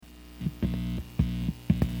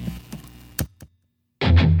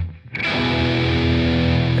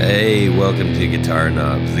Hey, welcome to Guitar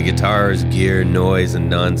Knobs, the guitars, gear, noise, and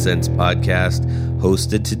nonsense podcast,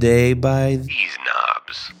 hosted today by these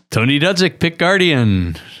knobs. Tony Dudzik, Pick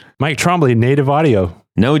Guardian. Mike Trombley, Native Audio.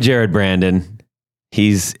 No Jared Brandon.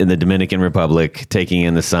 He's in the Dominican Republic, taking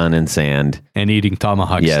in the sun and sand. And eating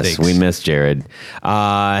tomahawk steaks. Yes, we miss Jared.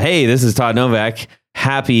 Hey, this is Todd Novak.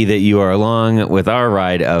 Happy that you are along with our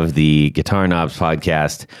ride of the Guitar Knobs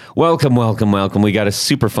podcast. Welcome, welcome, welcome. We got a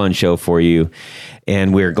super fun show for you,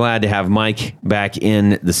 and we're glad to have Mike back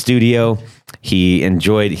in the studio. He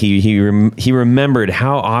enjoyed. He remembered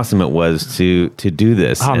how awesome it was to do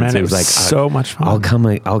this. Oh, and man, so it was like so much fun.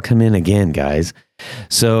 I'll come in again, guys.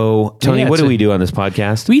 So, Tony, what do we do on this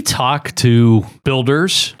podcast? We talk to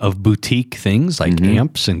builders of boutique things like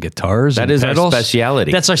amps and guitars. That is our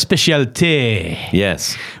speciality. That's our specialty.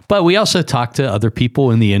 Yes. But we also talk to other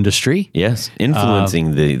people in the industry. Yes.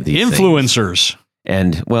 Influencing these influencers. Things.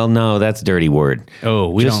 And, well, no, that's a dirty word. Oh,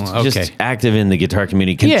 we don't. Okay. Just active in the guitar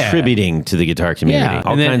community, contributing to the guitar community.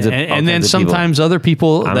 Yeah. And then sometimes other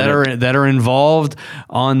people that are involved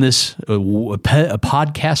on this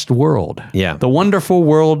podcast world. Yeah. The wonderful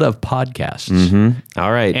world of podcasts. Mm-hmm.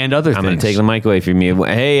 All right. And other things. I'm going to take the mic away from you.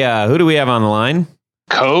 Hey, who do we have on the line?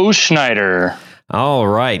 Schneider. All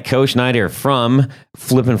right. Schneider from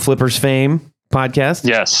Flippin' Flippers fame podcast.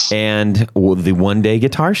 Yes. And the One Day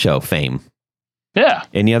Guitar Show fame. Yeah.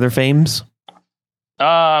 Any other fames?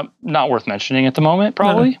 Not worth mentioning at the moment,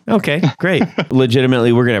 probably. No. Okay, great.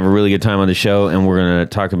 Legitimately, we're going to have a really good time on the show, and we're going to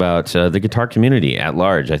talk about the guitar community at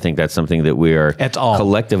large. I think that's something that we are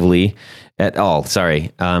collectively involved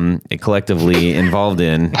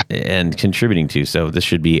in and contributing to. So this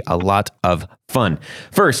should be a lot of fun.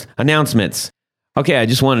 First, announcements. Okay, I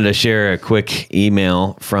just wanted to share a quick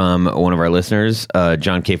email from one of our listeners,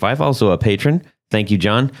 John K5, also a patron. Thank you,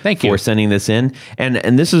 John. Thank you for sending this in.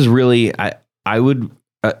 And this is really, I would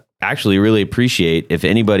actually really appreciate if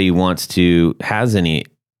anybody has any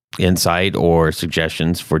insight or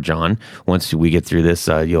suggestions for John. Once we get through this,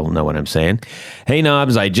 you'll know what I'm saying. Hey,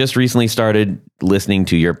 Knobs, I just recently started listening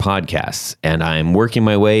to your podcasts, and I'm working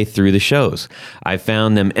my way through the shows. I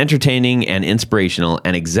found them entertaining and inspirational,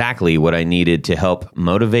 and exactly what I needed to help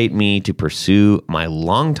motivate me to pursue my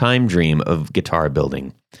longtime dream of guitar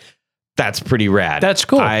building. That's pretty rad. That's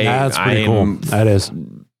cool. That's pretty cool. That is.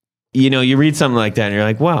 You know, you read something like that and you're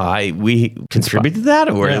like, wow, we contribute to that,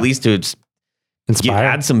 or at least to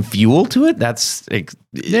add some fuel to it. That's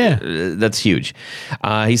huge.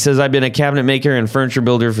 He says, I've been a cabinet maker and furniture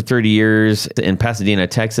builder for 30 years in Pasadena,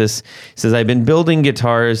 Texas. He says, I've been building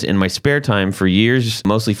guitars in my spare time for years,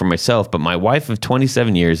 mostly for myself, but my wife of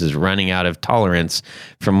 27 years is running out of tolerance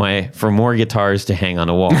for more guitars to hang on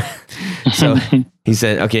a wall. So he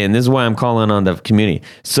said, okay, and this is why I'm calling on the community.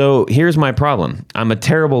 So here's my problem. I'm a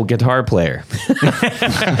terrible guitar player.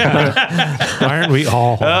 Aren't we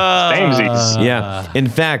all? Yeah. In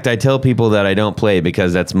fact, I tell people that I don't play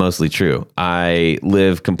because that's mostly true. I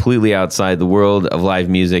live completely outside the world of live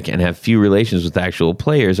music and have few relations with actual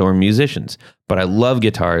players or musicians. But I love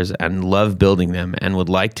guitars and love building them and would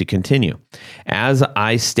like to continue. As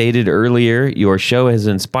I stated earlier, your show has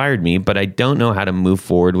inspired me, but I don't know how to move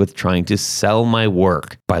forward with trying to sell my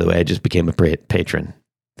work. By the way, I just became a patron.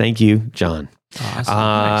 Thank you, John. Awesome.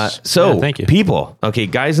 Nice. So, thank you. People, okay,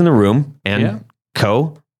 guys in the room and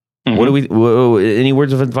Mm-hmm. What do any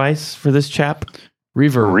words of advice for this chap?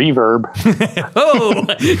 Reverb. Oh,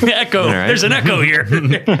 echo. Right. There's an echo here.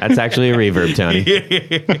 That's actually a reverb, Tony.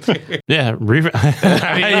 Yeah, reverb.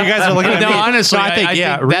 You guys are looking at me. No, honestly, So I think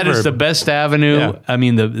that is the best avenue. Yeah. I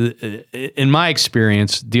mean, in my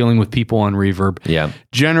experience dealing with people on reverb,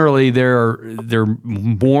 generally they're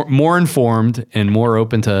more informed and more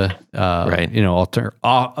open to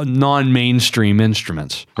non-mainstream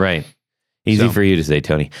instruments. Right. Easy for you to say,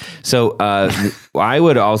 Tony. So I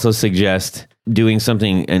would also suggest doing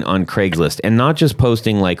something on Craigslist and not just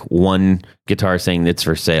posting like one guitar saying it's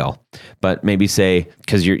for sale, but maybe say,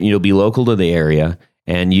 because you'll be local to the area,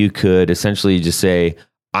 and you could essentially just say,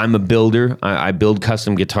 I'm a builder. I build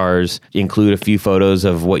custom guitars. Include a few photos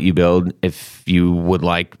of what you build. If you would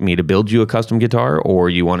like me to build you a custom guitar, or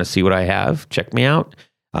you want to see what I have, check me out.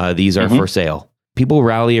 These are for sale. People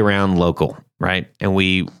rally around local. Right. And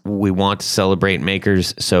we want to celebrate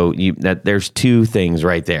makers. So there's two things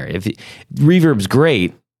right there. If reverb's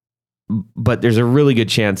great, but there's a really good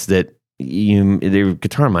chance that the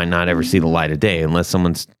guitar might not ever see the light of day unless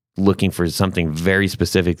someone's looking for something very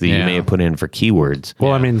specific that you may have put in for keywords.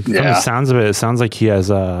 Well, I mean, from the sounds of it sounds like he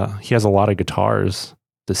has a lot of guitars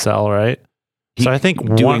to sell, right? So I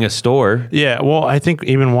think doing a store. Yeah. Well, I think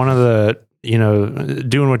even one of the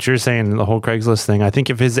doing what you're saying, the whole Craigslist thing, I think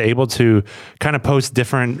if he's able to kind of post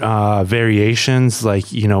different variations, like,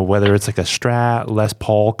 whether it's like a Strat, Les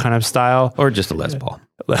Paul kind of style, or just a Les Paul.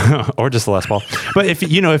 Or just a Les Paul. But if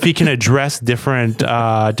he can address different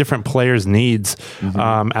players' needs,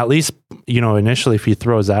 at least initially, if he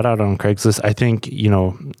throws that out on Craigslist, I think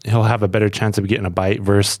he'll have a better chance of getting a bite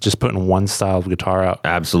versus just putting one style of guitar out.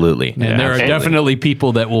 Absolutely. And there are definitely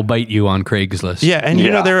people that will bite you on Craigslist. Yeah, and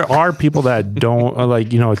there are people that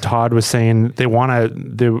don't Todd was saying they want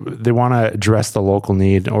to address the local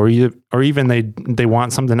need, or even they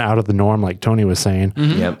want something out of the norm, like Tony was saying.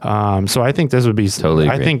 Yep. So I think this would be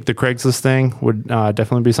totally. I think the Craigslist thing would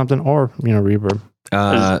definitely be something, or Reverb.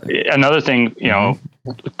 Another thing,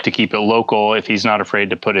 to keep it local, if he's not afraid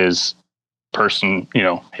to put his personal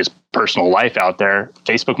life out there,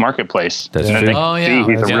 Facebook Marketplace. That's true.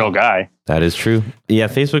 He's a real guy. That is true. Yeah,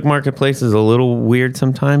 Facebook Marketplace is a little weird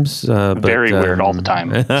sometimes. Very weird all the time.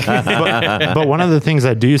 but one of the things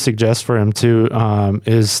I do suggest for him too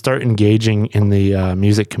is start engaging in the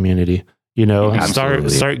music community.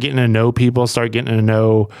 Start getting to know people, start getting to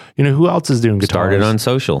know, who else is doing guitars. Start it on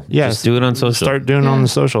social. Yeah. Just do it on social. Start doing it on the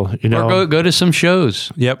social, Or go to some shows.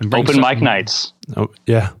 Yep. Open mic nights. Oh,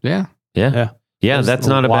 yeah. Yeah. Yeah, that's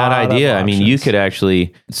not a bad idea. I mean, you could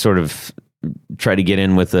actually sort of try to get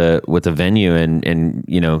in with a venue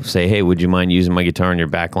and say, hey, would you mind using my guitar on your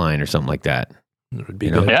back line or something like that? It would be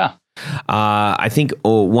good. Yeah. I think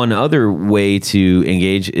one other way to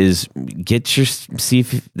engage is see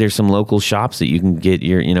if there's some local shops that you can get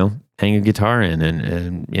your, hang your guitar in,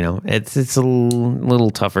 and it's a little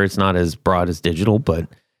tougher. It's not as broad as digital, but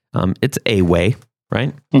it's a way,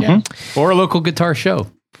 right? Mm-hmm. Yeah. Or a local guitar show.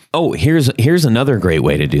 Oh, here's another great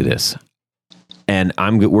way to do this, and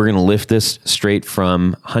we're going to lift this straight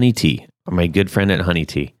from Honey Tea, my good friend at Honey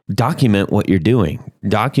Tea. Document what you're doing.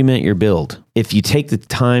 Document your build. If you take the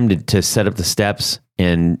time to set up the steps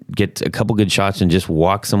and get a couple good shots and just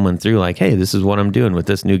walk someone through, like, hey, this is what I'm doing with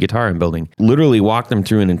this new guitar I'm building. Literally walk them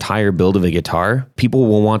through an entire build of a guitar. People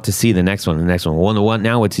will want to see the next one. Well,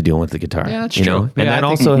 now what's he doing with the guitar? Yeah, that's true. And that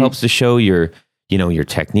also helps to show your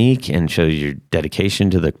technique and shows your dedication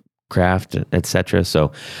to the craft, etc.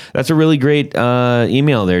 So that's a really great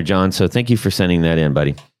email there, John. So thank you for sending that in,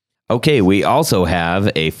 buddy. Okay, we also have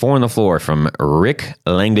a 4 on the floor from Rick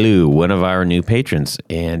Langlu, one of our new patrons.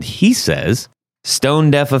 And he says,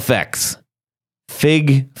 Stone Deaf Effects,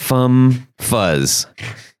 Fig Fum Fuzz.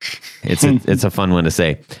 It's a fun one to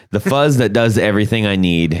say. The fuzz that does everything I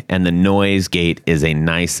need, and the noise gate is a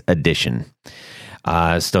nice addition.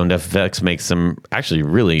 Stone Deaf Effects makes some actually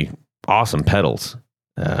really awesome pedals.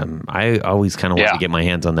 I always kind of want to get my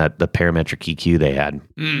hands on the parametric EQ they had.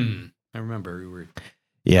 I remember we were.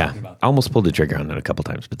 Yeah, I almost pulled the trigger on it a couple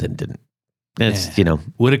times, but then didn't. It's,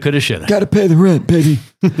 woulda, coulda, shoulda. Got to pay the rent, baby.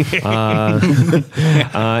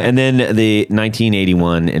 And then the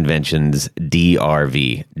 1981 Inventions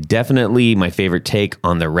DRV. Definitely my favorite take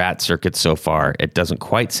on the Rat circuit so far. It doesn't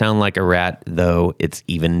quite sound like a Rat, though it's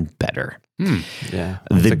even better. Yeah.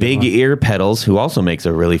 The Big Ear Pedals, who also makes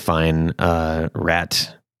a really fine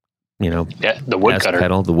Rat, the woodcutter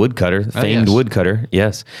pedal, the woodcutter, famed woodcutter.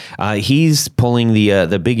 Yes. He's pulling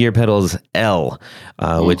the Big Ear Pedals L,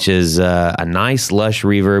 which is a nice lush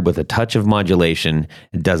reverb with a touch of modulation.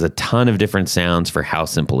 It does a ton of different sounds for how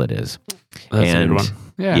simple it is. That's a good one.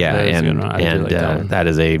 That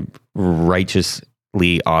is a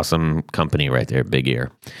righteously awesome company right there, Big Ear.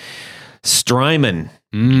 Strymon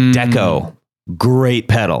Deco, great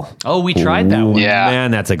pedal. Oh, we tried that one. Yeah, man,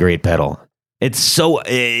 that's a great pedal. It's like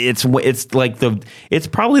it's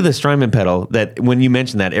probably the Strymon pedal that when you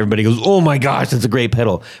mention that, everybody goes, oh my gosh, that's a great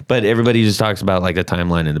pedal. But everybody just talks about like the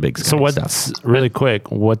timeline and the big stuff. Really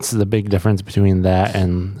quick, what's the big difference between that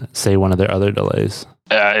and say one of their other delays?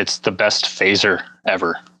 It's the best phaser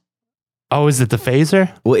ever. Oh, is it the phaser?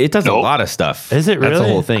 Well, it does a lot of stuff. Is it really? That's the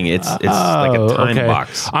whole thing. It's like a time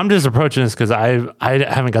box. I'm just approaching this because I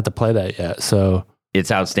haven't got to play that yet. So it's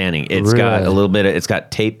outstanding. It's got a little bit of, it's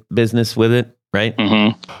got tape business with it, right?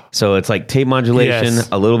 Mm-hmm. So it's like tape modulation,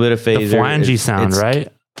 a little bit of phaser. The flangey sound, right?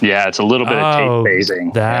 Yeah, it's a little bit of tape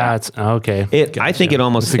phasing. That's okay. I think it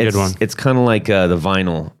almost, it's a good one. It's kind of like the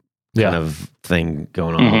vinyl kind of thing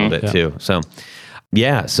going on a little bit too. So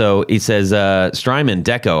Yeah, so he says, Strymon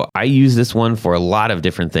Deco, I use this one for a lot of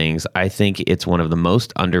different things. I think it's one of the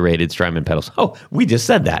most underrated Strymon pedals. Oh, we just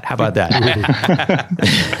said that. How about that?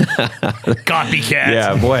 Copycat.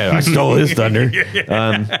 Yeah, boy, I stole his thunder.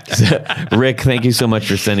 Rick, thank you so much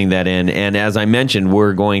for sending that in. And as I mentioned,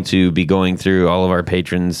 we're going to be going through all of our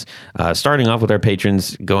patrons, starting off with our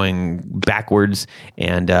patrons, going backwards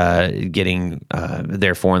and getting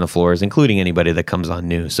their four on the floors, including anybody that comes on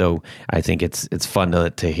new. So I think it's fun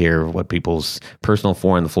to hear what people's personal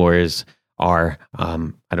four on the floors are.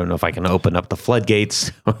 I don't know if I can open up the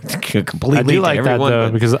floodgates completely. I do like everyone, that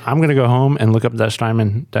though, because I'm going to go home and look up that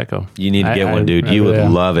Strymon Deco. You need to get one, dude. You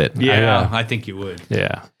would love it. Yeah, I think you would.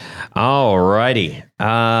 Yeah. All righty.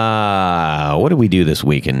 What do we do this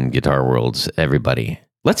week in Guitar Worlds, everybody?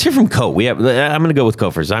 Let's hear from Co. I'm going to go with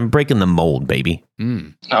Co first. I'm breaking the mold, baby.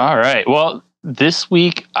 All right. Well, this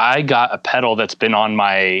week I got a pedal that's been on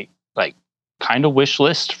my kind of wish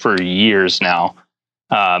list for years now.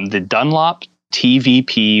 The Dunlop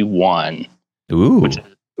TVP1,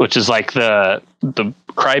 which is like the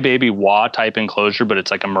Crybaby wah type enclosure, but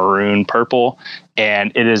it's like a maroon purple,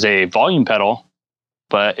 and it is a volume pedal,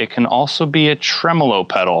 but it can also be a tremolo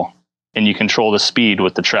pedal, and you control the speed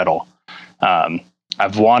with the treadle.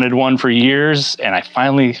 I've wanted one for years, and I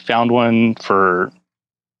finally found one for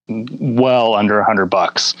well under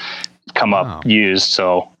 $100 come up used,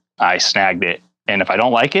 so I snagged it. And if I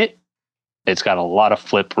don't like it, it's got a lot of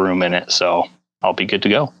flip room in it, so I'll be good to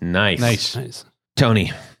go. Nice.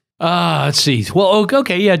 Tony. Let's see. Well,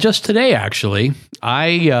 okay, yeah, just today actually,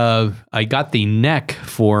 I got the neck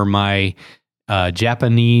for my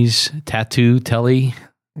Japanese tattoo telly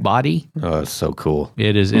body. Oh, it's so cool.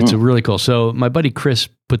 It is. It's really cool. So my buddy Chris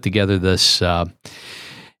put together this.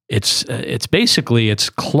 It's basically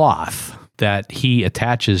cloth that he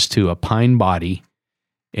attaches to a pine body,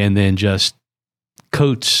 and then just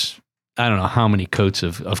coats. I don't know how many coats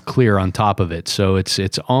of clear on top of it. So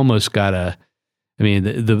it's almost got a. I mean,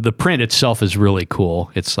 the print itself is really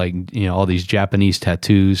cool. It's like, all these Japanese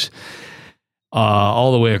tattoos.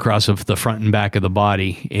 All the way across of the front and back of the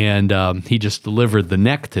body, and he just delivered the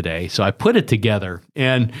neck today. So I put it together,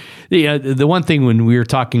 and the one thing when we were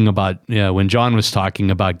talking about, when John was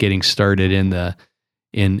talking about getting started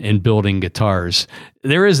in building guitars,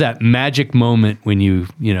 there is that magic moment when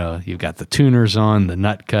you've got the tuners on, the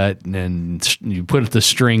nut cut, and then you put the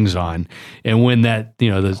strings on, and when that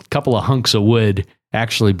the couple of hunks of wood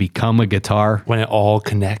actually become a guitar, when it all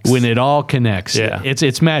connects. Yeah,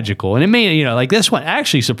 it's magical. And it may, like this one,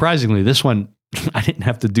 actually surprisingly, this one I didn't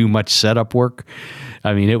have to do much setup work.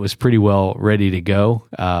 I mean, it was pretty well ready to go,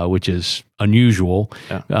 which is unusual.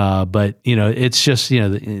 Yeah. But it's just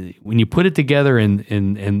when you put it together and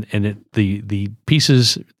the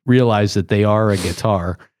pieces realize that they are a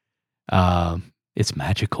guitar, it's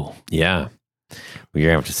magical. Yeah. We're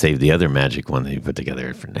going to have to save the other magic one that you put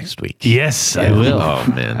together for next week. Yes, I will. Oh,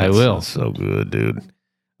 man. I will. So good, dude.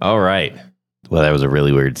 All right. Well, that was a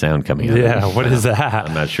really weird sound coming out. Yeah, what is that?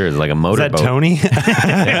 I'm not sure. It's like a motorboat. Is that Tony?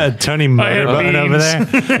 Tony motorboat over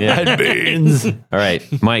there? Yeah. Beans. All right.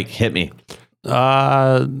 Mike, hit me.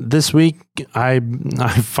 This week, I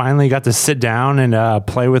finally got to sit down and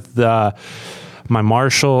play with my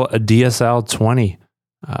Marshall DSL 20.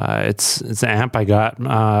 It's an amp I got,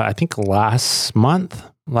 I think last month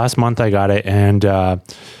I got it. And, I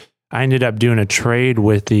ended up doing a trade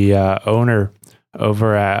with the, owner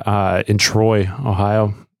over at, in Troy,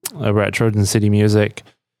 Ohio, over at Trojan City Music.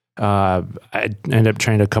 I ended up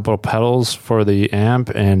trading a couple of pedals for the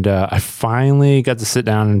amp, and, I finally got to sit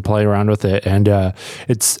down and play around with it. And,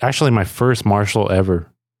 it's actually my first Marshall ever.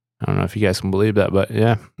 I don't know if you guys can believe that, but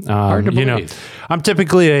yeah. Hard to believe. I'm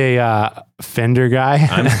typically a Fender guy.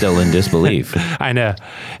 I'm still in disbelief. I know.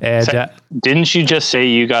 And didn't you just say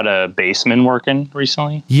you got a Bassman working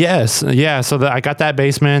recently? Yes. Yeah. So I got that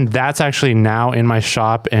Bassman. That's actually now in my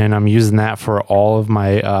shop, and I'm using that for all of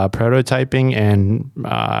my prototyping and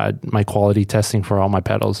my quality testing for all my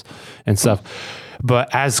pedals and stuff.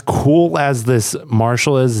 But as cool as this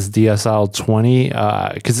Marshall is, this DSL 20,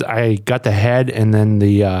 because I got the head and then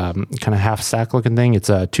the kind of half stack looking thing, it's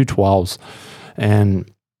a 212s. And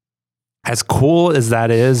as cool as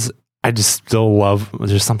that is, I just still love,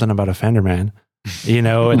 there's something about a Fender, man.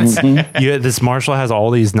 It's, this Marshall has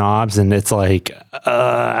all these knobs, and it's like,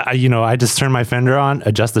 I just turn my Fender on,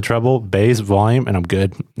 adjust the treble, bass, volume, and I'm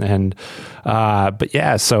good. And, but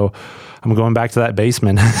yeah, so I'm going back to that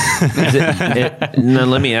Bassman. Now,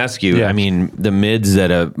 let me ask you. Yeah. I mean, the mids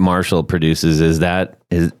that a Marshall produces, is that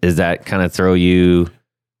kind of throw you?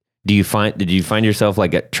 Did you find yourself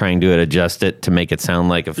like trying to adjust it to make it sound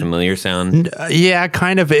like a familiar sound? Yeah,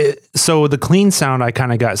 kind of. So the clean sound, I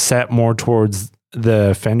kind of got set more towards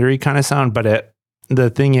the Fender-y kind of sound, but the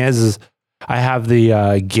thing is I have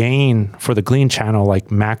the gain for the clean channel like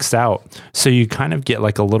maxed out, so you kind of get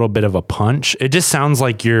like a little bit of a punch. It just sounds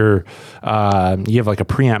like you have like a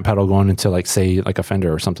preamp pedal going into like, say, like a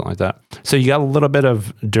Fender or something like that. So you got a little bit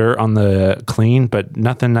of dirt on the clean, but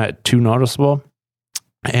nothing that too noticeable.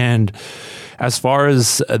 And as far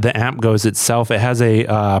as the amp goes itself, it has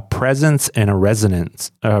a presence and a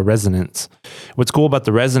resonance. What's cool about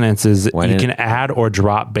the resonance is you can add or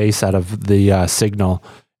drop bass out of the signal.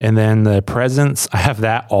 And then the presence, I have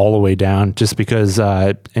that all the way down just because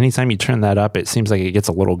anytime you turn that up, it seems like it gets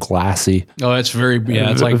a little glassy. Oh, it's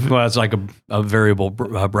it's like a variable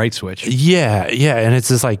bright switch. Yeah. And it's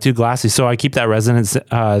just like too glassy. So I keep that resonance,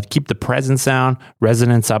 keep the presence down,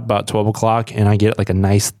 resonance up about 12 o'clock, and I get like a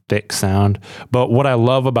nice thick sound. But what I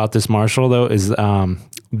love about this Marshall though is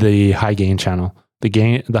the high gain channel.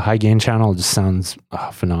 The high gain channel just sounds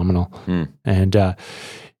phenomenal. And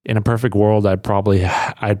in a perfect world, I'd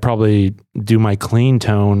probably do my clean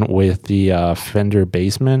tone with the Fender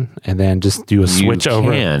Bassman, and then just do a switch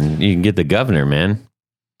over. You can get the Governor, man.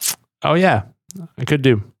 Oh yeah, I could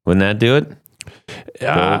do. Wouldn't that do it?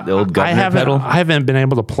 The old Governor pedal. I haven't been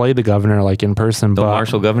able to play the Governor like in person. The but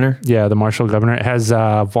Marshall Governor. Yeah, the Marshall Governor. It has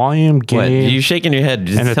volume, gain. You're shaking your head.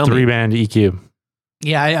 Just and a 3-band EQ.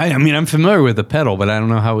 Yeah, I mean, I'm familiar with the pedal, but I don't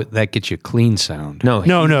know how that gets you clean sound. No.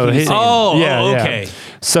 Okay.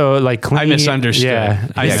 So like clean. I misunderstood. Yeah,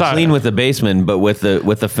 clean with the Bassman, but with the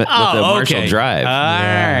Marshall drive. All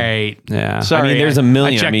right. Yeah. Sorry, I mean, there's a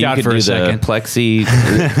million. I checked you out could for do a second. The Plexi.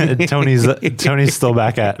 Tony's still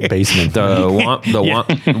back at Bassman. The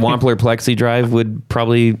Wampler Plexi drive would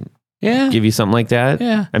probably give you something like that.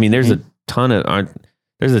 Yeah. I mean, there's a ton of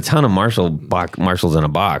Marshalls in a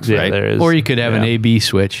box, Yeah, right? there is. Or you could have an A/B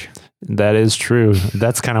switch. That is true.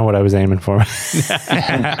 That's kind of what I was aiming for.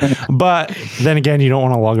 But then again, you don't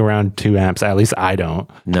want to lug around 2 amps. At least I don't.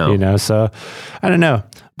 No. So I don't know.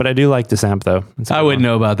 But I do like this amp though. I wouldn't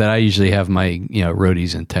know about that. I usually have my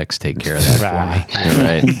roadies and techs take care of that for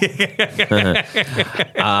me. Right.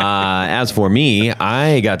 As for me,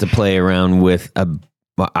 I got to play around with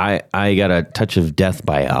I got a touch of Death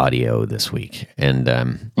by Audio this week, and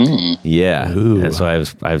and so I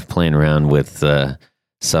was playing around with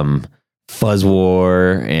some Fuzz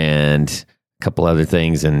War and a couple other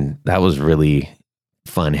things, and that was really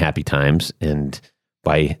fun, happy times. And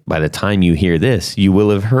by the time you hear this, you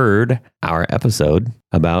will have heard our episode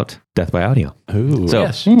about Death by Audio. Ooh. So,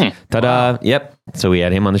 yes. Ta-da! Wow. Yep. So we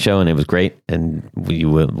had him on the show, and it was great. And we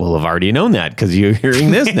will have already known that because you're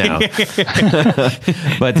hearing this now.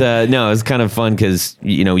 But no, it was kind of fun because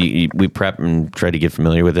we prep and try to get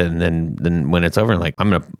familiar with it, and then when it's over, I'm like, I'm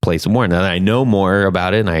gonna play some more. Now that I know more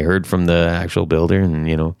about it, and I heard from the actual builder,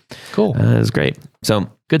 and cool. It was great.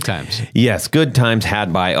 So good times. Yes, good times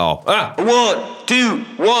had by all. 1, 2,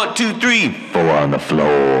 3. 4 on the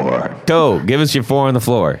floor. Go, give us your 4 on the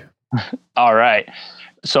floor. All right.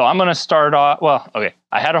 So I'm going to start off. Well, okay.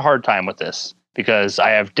 I had a hard time with this because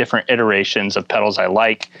I have different iterations of pedals I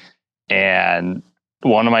like. And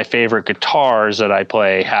one of my favorite guitars that I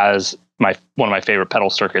play has one of my favorite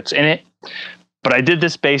pedal circuits in it. But I did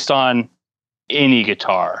this based on any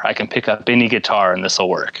guitar. I can pick up any guitar and this will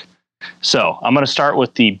work. So I'm going to start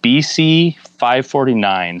with the BC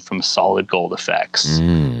 549 from Solid Gold Effects.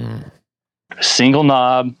 Single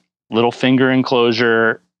knob, little finger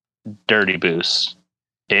enclosure, dirty boost.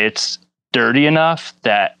 It's dirty enough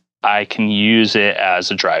that I can use it as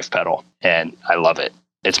a drive pedal, and I love it.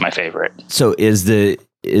 It's my favorite. So is the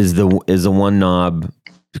one knob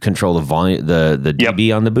control the volume, the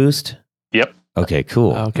dB on the boost? Yep. Okay,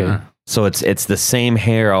 cool. Okay. So it's the same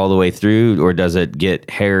hair all the way through, or does it get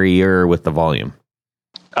hairier with the volume?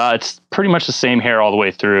 It's pretty much the same hair all the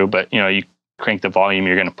way through, but you crank the volume,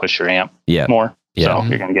 you're going to push your amp more. Yeah. So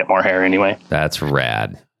you're going to get more hair anyway. That's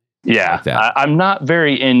rad. Yeah. Like that. I'm not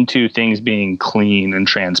very into things being clean and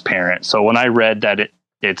transparent. So when I read that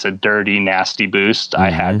it's a dirty, nasty boost, I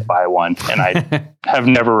had to buy one, and I have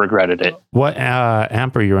never regretted it. What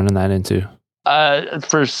amp are you running that into?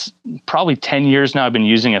 For probably 10 years now, I've been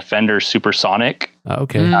using a Fender Supersonic.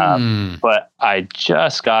 Okay. But I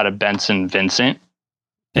just got a Benson Vincent.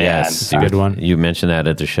 Yes, it's a good one. You mentioned that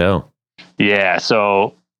at the show. Yeah,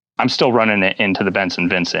 so I'm still running it into the Benson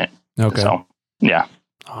Vincent. Okay. So, yeah.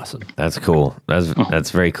 Awesome. That's cool.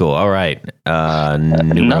 That's very cool. All right.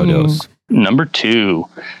 Number 2,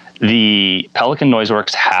 the Pelican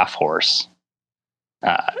Noiseworks Half Horse.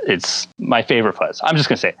 It's my favorite fuzz. I'm just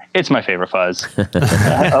gonna say it's my favorite fuzz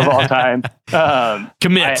of all time.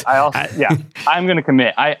 Commit. I'm gonna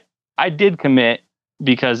commit. I did commit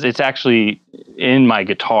because it's actually in my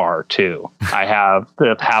guitar too. I have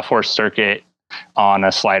the half horse circuit on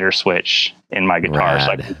a slider switch in my guitar, so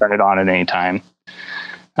I can turn it on at any time.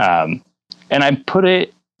 And I put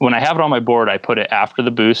it, when I have it on my board, I put it after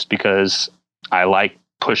the boost because I like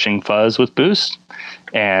pushing fuzz with boost.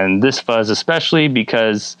 And this fuzz especially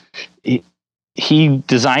because he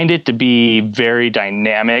designed it to be very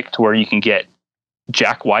dynamic to where you can get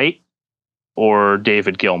Jack White or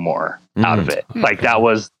David Gilmour out of it. Like that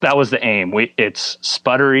was the aim. It's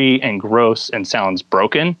sputtery and gross and sounds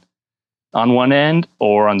broken on one end,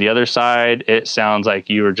 or on the other side, it sounds like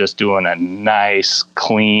you were just doing a nice,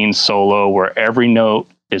 clean solo where every note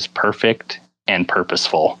is perfect and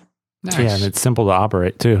purposeful. Nice. Yeah, and it's simple to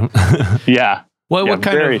operate too. Yeah. What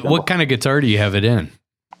kind of guitar do you have it in?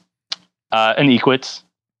 An Equitz.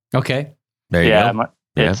 Okay. There you go.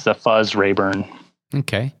 It's the Fuzz Rayburn.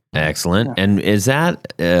 Okay. Excellent. And is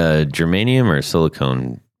that germanium or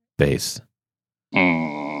silicone base?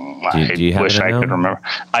 Do you have wish I could remember.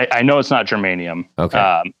 I know it's not germanium.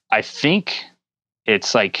 Okay. I think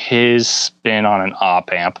it's like his spin on an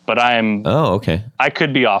op amp, but okay. I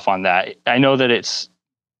could be off on that. I know that it's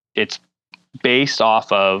based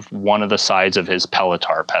off of one of the sides of his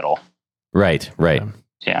Pelotar pedal. Right.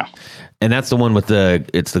 Yeah. And that's the one with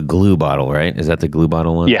it's the glue bottle, right? Is that the glue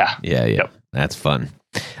bottle one? Yeah. Yeah. Yep. That's fun.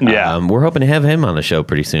 Yeah. We're hoping to have him on the show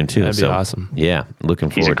pretty soon too. That'd be awesome. Yeah.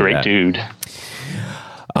 Looking forward to that. He's a great dude.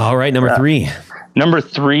 All right. Number 3. Number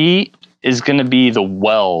 3 is going to be the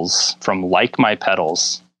Wells from Like My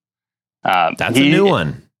Pedals. That's a new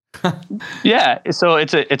one. Yeah. So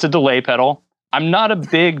it's a delay pedal. I'm not a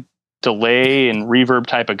big delay and reverb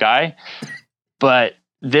type of guy, but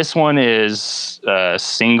this one is a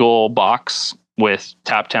single box with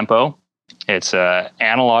tap tempo. It's a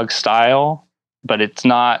analog style, but it's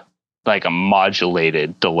not like a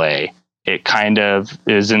modulated delay. It kind of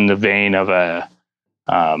is in the vein of a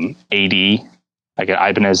AD, like an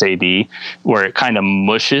Ibanez AD, where it kind of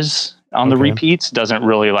mushes on the repeats, doesn't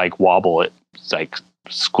really like wobble. It's like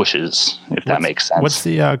squishes, if that makes sense. What's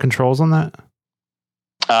the controls on that?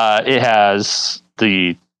 It has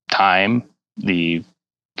the time, the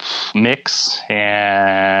mix,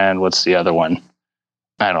 and what's the other one?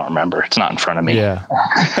 I don't remember. It's not in front of me. Yeah.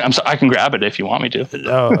 I'm sorry. I can grab it if you want me to.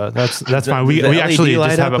 Oh, that's fine. We actually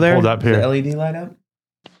just have it pulled up here. The LED light up?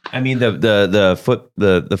 I mean the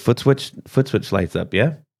foot switch lights up,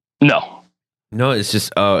 yeah? No, it's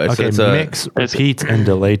just it's mix, repeat, and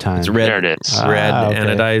delay time. It's red. There it is. Red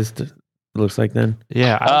anodized. It looks like then.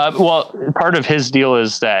 Yeah. Well, part of his deal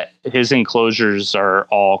is that his enclosures are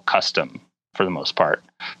all custom for the most part.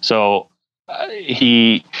 So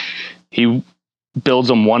he builds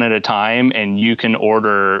them one at a time, and you can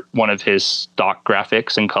order one of his stock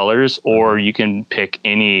graphics and colors, or you can pick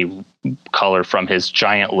any color from his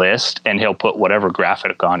giant list, and he'll put whatever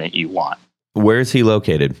graphic on it you want. Where is he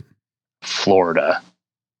located? Florida.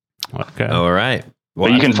 Okay. All right. Well,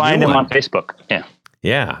 but you can find him on Facebook. Yeah.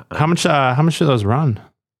 Yeah. How much do those run?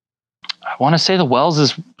 I want to say the Wells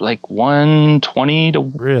is like 120 to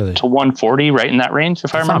 140, right in that range,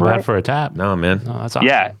 if I remember. Not bad right. for a tap. No, man. No, that's awesome.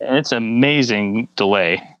 Yeah, and it's amazing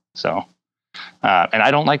delay. So, and I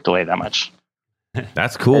don't like delay that much.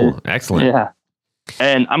 That's cool. Excellent. Yeah.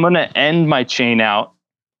 And I'm going to end my chain out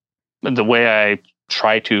the way I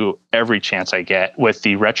try to every chance I get with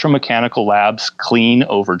the Retro Mechanical Labs Clean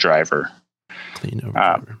Overdriver. Clean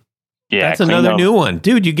Overdriver. Yeah. That's another new one.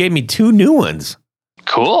 Dude, you gave me 2 new ones.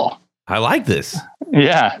 Cool. I like this.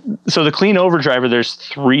 Yeah. So the Clean Overdriver, there's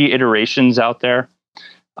 3 iterations out there.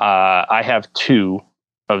 I have 2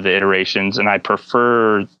 of the iterations, and I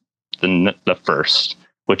prefer the first,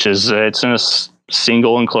 which is it's in a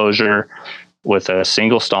single enclosure with a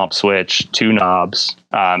single stomp switch, 2 knobs.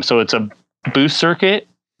 So it's a boost circuit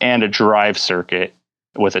and a drive circuit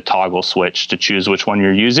with a toggle switch to choose which one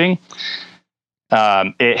you're using.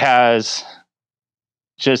 It has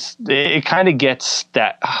it kind of gets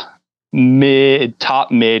that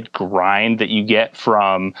top mid grind that you get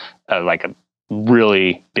from like a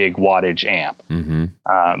really big wattage amp. Mm-hmm.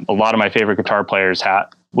 A lot of my favorite guitar players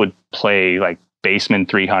would play like Bassman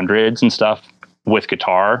 300s and stuff with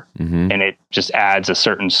guitar, and it just adds a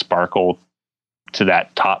certain sparkle to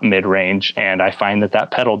that top mid range. And I find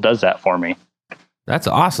that pedal does that for me. That's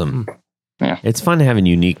awesome. Yeah. It's fun having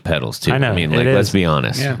unique pedals too. I know, I mean, it like, is. let's be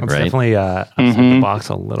honest. Yeah, it's right? definitely outside the box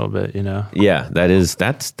a little bit, you know. Yeah, that's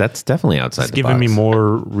definitely outside It's the giving box. me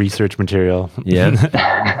more research material.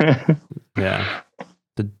 Yeah. Yeah.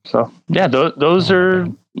 So yeah, those are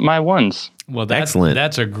my ones. Well, excellent.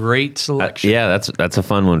 That's a great selection. Yeah, that's a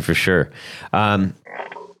fun one for sure.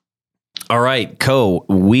 All right, Co,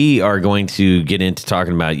 we are going to get into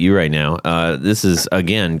talking about you right now. This is,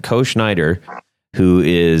 again, Co Schneider, who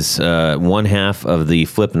is one half of the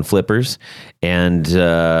Flippin' Flippers. And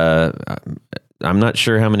I'm not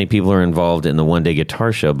sure how many people are involved in the One Day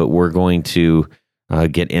Guitar Show, but we're going to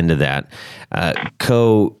get into that.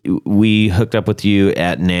 Co, we hooked up with you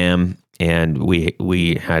at NAMM, and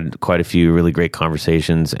we had quite a few really great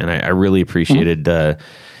conversations, and I really appreciated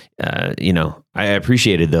I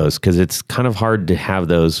appreciated those because it's kind of hard to have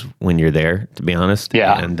those when you're there, to be honest.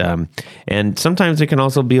 Yeah. And sometimes it can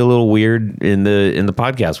also be a little weird in the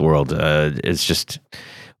podcast world. It's just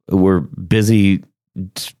we're busy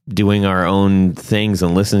doing our own things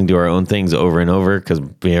and listening to our own things over and over because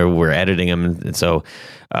we're editing them, and so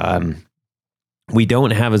we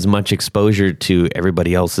don't have as much exposure to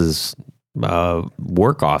everybody else's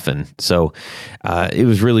work often. So it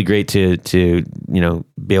was really great to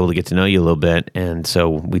be able to get to know you a little bit, and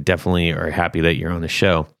so we definitely are happy that you're on the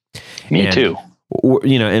show. Me too.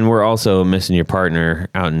 And we're also missing your partner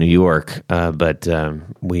out in New York, but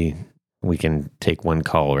we can take one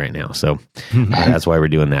call right now, so that's why we're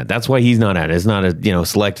doing that. That's why he's not at it. It's not a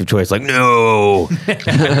selective choice. Like no.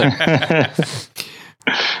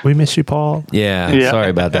 We miss you, Paul. Yeah. Sorry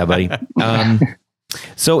about that, buddy.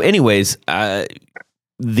 So anyways,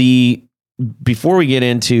 before we get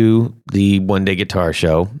into the One Day Guitar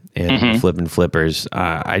Show and Flippin' Flippers,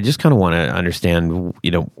 I just kind of want to understand,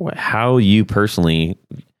 how you personally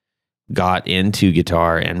got into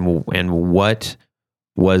guitar and what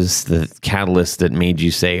was the catalyst that made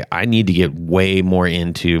you say, I need to get way more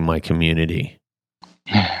into my community?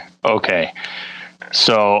 Okay.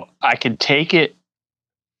 So I could take it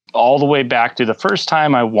all the way back to the first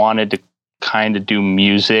time I wanted to kind of do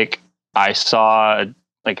music. I saw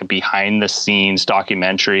like a behind the scenes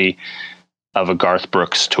documentary of a Garth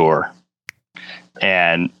Brooks tour,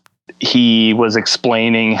 and he was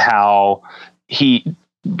explaining how he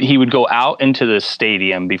would go out into the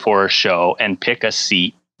stadium before a show and pick a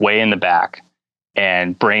seat way in the back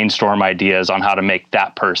and brainstorm ideas on how to make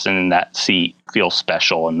that person in that seat feel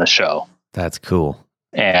special in the show. That's cool.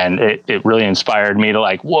 And it really inspired me to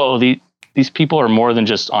like, whoa, these people are more than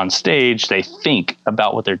just on stage. They think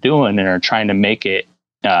about what they're doing and are trying to make it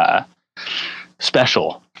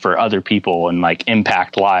special for other people and like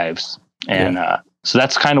impact lives. And so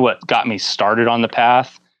that's kind of what got me started on the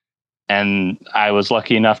path. And I was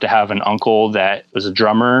lucky enough to have an uncle that was a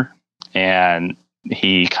drummer, and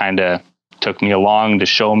he kind of took me along to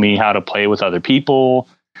show me how to play with other people.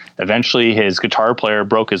 Eventually his guitar player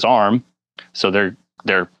broke his arm, so their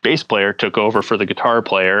bass player took over for the guitar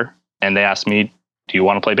player, and they asked me, do you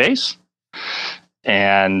want to play bass?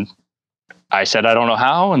 And I said, I don't know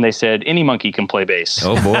how. And they said, any monkey can play bass.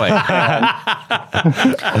 Oh boy.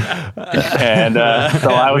 and so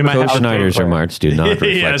I was Coach Schneider's remarks do not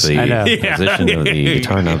reflect the position of the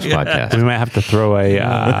Guitar Knobs podcast. We might have to throw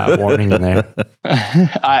a warning in there.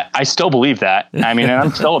 I still believe that. I mean, and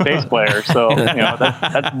I'm still a bass player. So,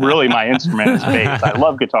 that's really my instrument is bass. I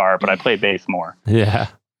love guitar, but I play bass more. Yeah.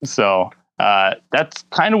 So that's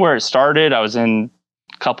kind of where it started. I was in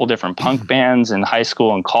couple different punk bands in high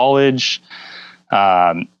school and college.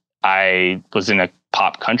 I was in a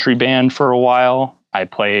pop country band for a while. I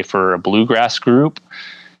play for a bluegrass group.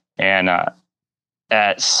 And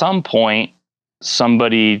at some point,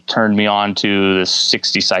 somebody turned me on to the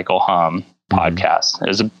 60 Cycle Hum podcast.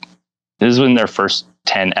 It was in their first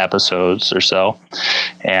 10 episodes or so.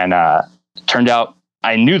 And it turned out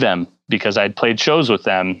I knew them because I'd played shows with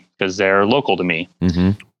them because they're local to me.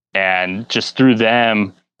 Mm-hmm. And just through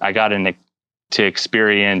them, I got to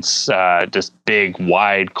experience this big,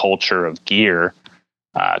 wide culture of gear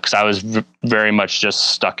because I was very much just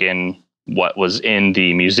stuck in what was in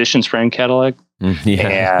the Musician's Friend catalog and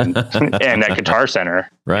that Guitar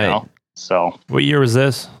Center. Right. So what year was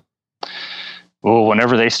this? Well,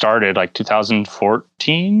 whenever they started, like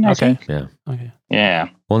 2014, I think. Yeah. Okay. Yeah.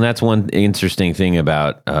 Well, and that's one interesting thing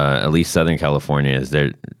about at least Southern California is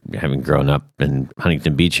they're having grown up in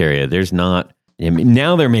Huntington Beach area. There's not. I mean,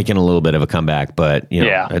 now they're making a little bit of a comeback, but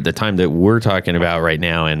at the time that we're talking about right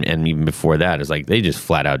now, and even before that, is like they just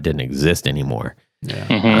flat out didn't exist anymore. Yeah.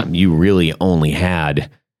 Mm-hmm. You really only had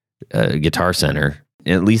Guitar Center,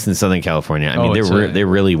 at least in Southern California. I mean, they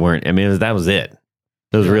really weren't. I mean, that was it.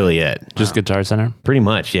 That was really it. Just Guitar Center? Pretty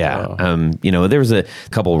much, yeah. Oh. There was a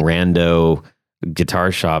couple rando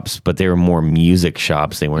guitar shops, but they were more music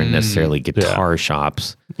shops. They weren't necessarily guitar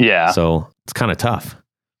shops. Yeah. So it's kind of tough.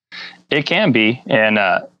 It can be. And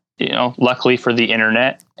luckily for the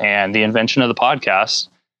internet and the invention of the podcast,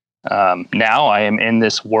 now I am in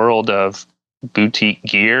this world of boutique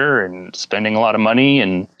gear and spending a lot of money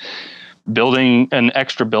and building an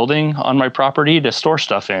extra building on my property to store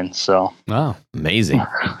stuff in. So, wow, amazing.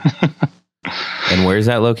 And where is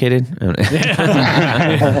that located? Where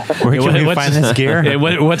can we find this gear?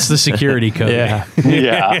 What's the security code? Yeah.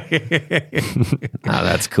 Oh,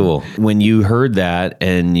 that's cool. When you heard that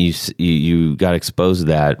and you got exposed to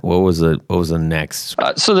that, what was the next?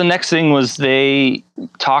 So the next thing was they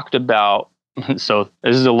talked about. So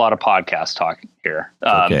this is a lot of podcast talk here.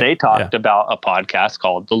 They talked about a podcast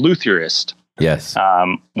called The Lutherist. Yes.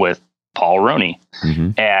 With Paul Roney.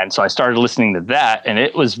 Mm-hmm. And so I started listening to that, and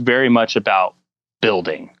it was very much about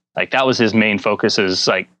building. Like that was his main focus, is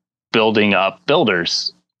like building up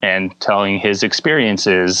builders and telling his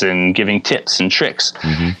experiences and giving tips and tricks.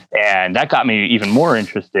 Mm-hmm. And that got me even more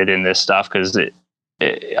interested in this stuff, because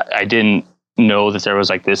I didn't know that there was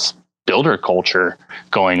like this builder culture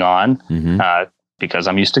going on, mm-hmm. Because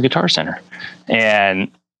I'm used to Guitar Center.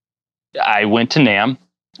 And I went to NAMM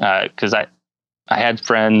because I had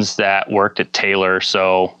friends that worked at Taylor,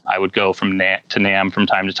 so I would go to NAMM from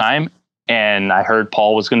time to time, and I heard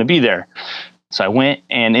Paul was going to be there. So I went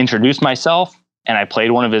and introduced myself, and I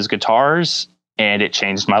played one of his guitars, and it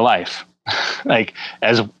changed my life. Like,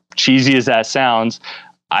 as cheesy as that sounds,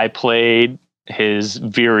 I played his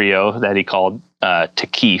Vireo that he called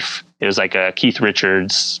Takif. It was like a Keith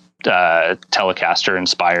Richards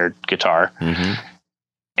Telecaster-inspired guitar. Mm-hmm.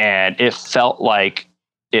 And it felt like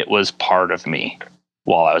it was part of me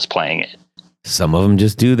while I was playing it. Some of them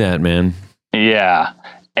just do that, man. Yeah.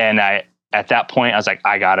 And at that point, I was like,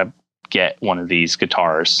 I got to get one of these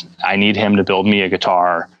guitars. I need him to build me a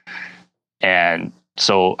guitar. And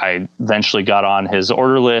so I eventually got on his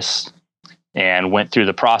order list and went through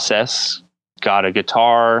the process, got a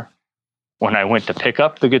guitar. When I went to pick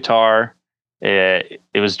up the guitar, it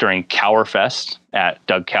was during Cower Fest at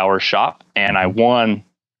Doug Cower's shop, and I won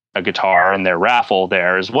a guitar in their raffle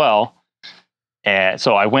there as well. And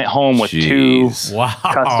so I went home with two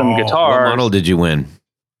custom guitars. What model did you win?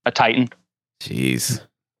 A Titan. Jeez.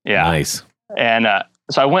 Yeah. Nice. And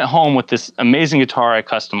so I went home with this amazing guitar I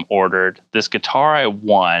custom ordered, this guitar I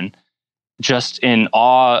won, just in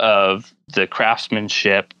awe of the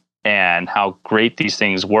craftsmanship and how great these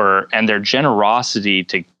things were, and their generosity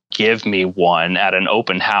to give me one at an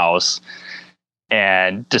open house,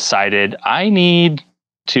 and decided I need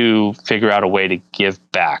to figure out a way to give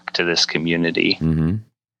back to this community. Mm-hmm.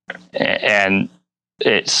 And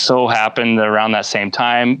it so happened that around that same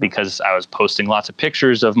time, because I was posting lots of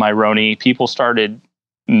pictures of my Roni, people started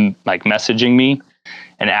like messaging me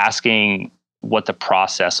and asking what the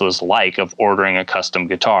process was like of ordering a custom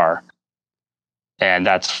guitar. And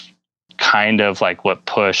that's kind of like what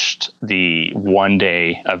pushed the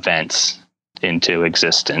one-day events into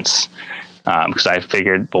existence. Because I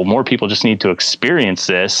figured, well, more people just need to experience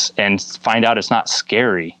this and find out it's not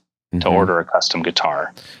scary to order a custom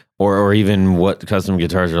guitar. Or even what custom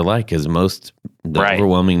guitars are like, because the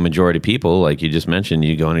overwhelming majority of people, like you just mentioned,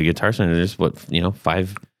 you go into a Guitar Center, there's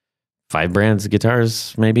five brands of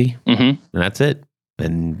guitars maybe, and that's it.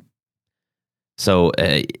 And so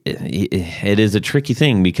it is a tricky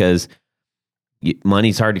thing, because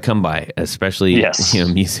money's hard to come by, especially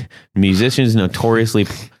musicians notoriously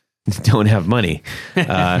don't have money.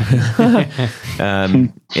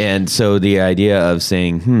 And so the idea of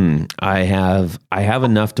saying, I have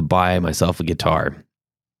enough to buy myself a guitar.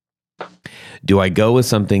 Do I go with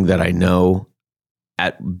something that I know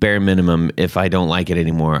at bare minimum, if I don't like it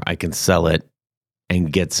anymore, I can sell it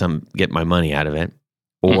and get my money out of it?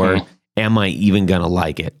 Or am I even going to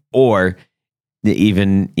like it? Or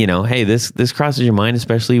even, hey, this crosses your mind,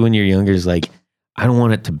 especially when you're younger, is like, I don't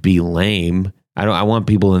want it to be lame. I want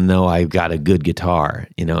people to know I've got a good guitar,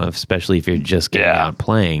 especially if you're just getting out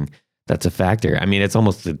playing. That's a factor. I mean, it's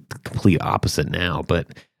almost the complete opposite now, but,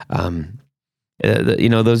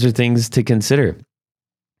 those are things to consider,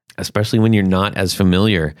 especially when you're not as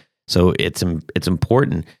familiar. So it's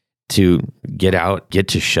important to get out, get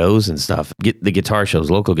to shows and stuff, get the guitar shows,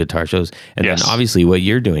 local guitar shows, and then obviously what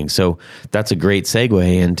you're doing. So that's a great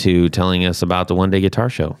segue into telling us about the one-day guitar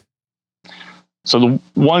show. So the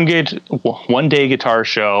one day guitar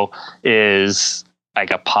show is like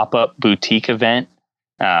a pop-up boutique event,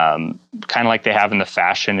 kind of like they have in the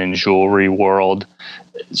fashion and jewelry world.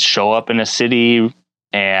 Show up in a city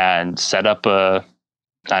and set up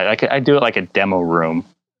I do it like a demo room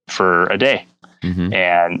for a day.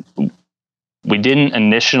 And We didn't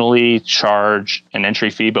initially charge an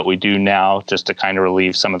entry fee, but we do now, just to kind of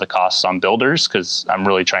relieve some of the costs on builders, because I'm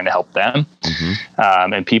really trying to help them.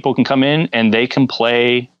 And people can come in and they can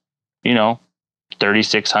play, you know,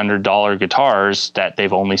 $3,600 guitars that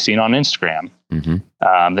they've only seen on Instagram.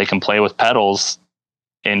 They can play with pedals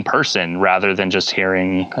in person rather than just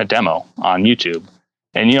hearing a demo on YouTube.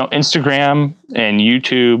 And, you know, Instagram and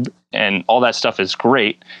YouTube and all that stuff is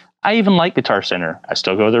great. I even like Guitar Center. I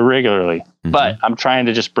still go there regularly, but I'm trying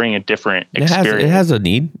to just bring a different experience. It has a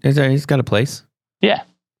need. It's got a place. Yeah.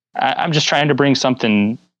 I'm just trying to bring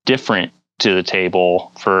something different to the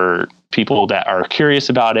table for people that are curious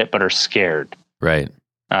about it, but are scared. Right.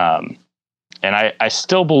 And I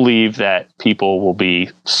still believe that people will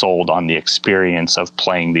be sold on the experience of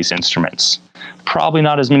playing these instruments. Probably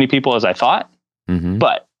not as many people as I thought,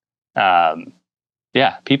 but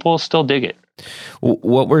yeah, people still dig it.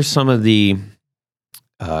 What were some of the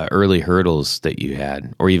early hurdles that you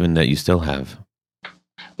had, or even that you still have?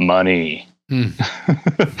 Money. In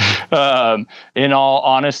all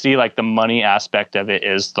honesty, like the money aspect of it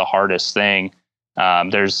is the hardest thing.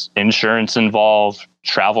 There's insurance involved,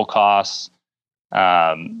 travel costs.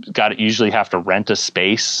 Usually have to rent a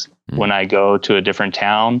space when I go to a different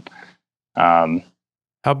town. How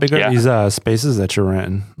big are these spaces that you're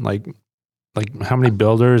renting? Like how many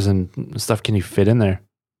builders and stuff can you fit in there?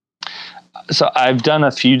 So I've done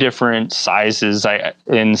a few different sizes.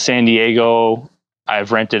 In San Diego,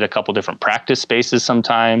 I've rented a couple different practice spaces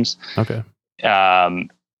sometimes. Okay.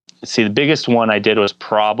 See, the biggest one I did was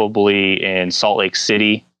probably in Salt Lake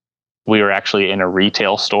City. We were actually in a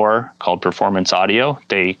retail store called Performance Audio.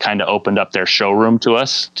 They kind of opened up their showroom to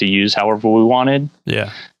us to use however we wanted.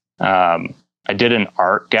 Yeah. I did an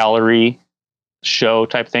art gallery show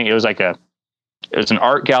type thing. It was an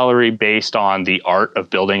art gallery based on the art of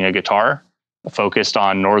building a guitar, focused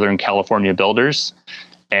on Northern California builders.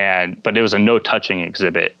 But it was a no touching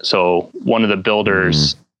exhibit. So one of the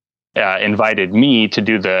builders invited me to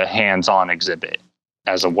do the hands-on exhibit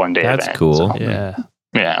as a one-day event. That's cool. So,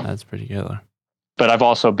 Yeah. That's pretty good. But I've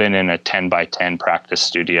also been in a 10x10 practice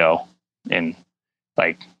studio in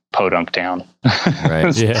like Podunk Town.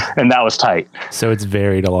 Right. Yeah. And that was tight. So it's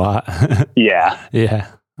varied a lot. Yeah. Yeah.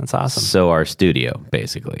 That's awesome. So our studio,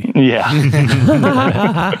 basically. Yeah.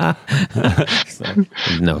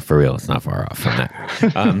 No, for real, it's not far off from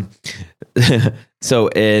that. So,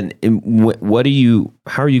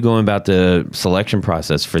 how are you going about the selection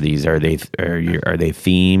process for these? Are they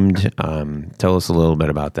themed? Tell us a little bit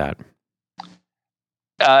about that.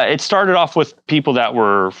 It started off with people that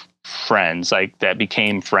were friends, like that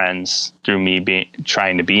became friends through me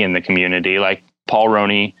trying to be in the community, like Paul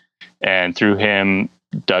Roney, and through him,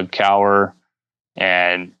 Doug Cower,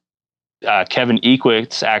 and Kevin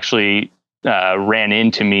Equitz actually ran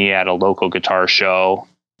into me at a local guitar show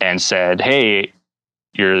and said, "Hey,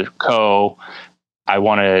 you're I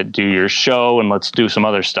want to do your show and let's do some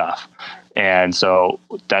other stuff." And so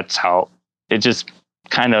that's how it just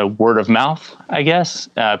kind of word of mouth, I guess.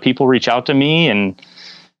 People reach out to me and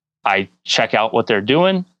I check out what they're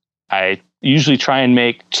doing. I usually try and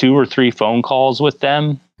make 2 or 3 phone calls with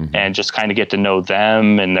them and just kind of get to know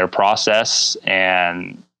them and their process.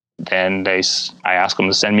 And then I ask them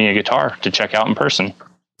to send me a guitar to check out in person.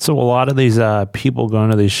 So a lot of these people going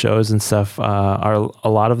to these shows and stuff, are a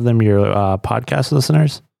lot of them your podcast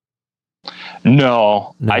listeners?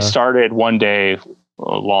 No, I started one day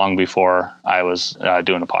long before I was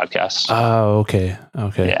doing a podcast. Oh, okay.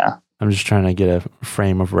 Yeah. I'm just trying to get a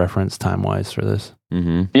frame of reference time-wise for this.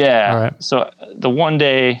 Yeah. All right. So the one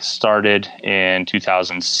day started in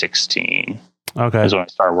 2016. Okay. Is when I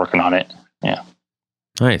started working on it. Yeah.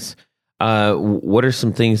 Nice. What are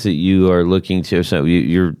some things that you are looking to? So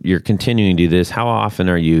you're continuing to do this. How often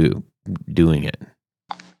are you doing it?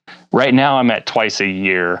 Right now, I'm at twice a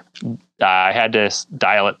year. I had to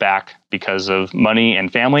dial it back because of money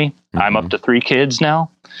and family. I'm up to 3 kids now.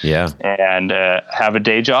 Yeah. And have a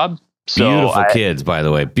day job. So beautiful kids, by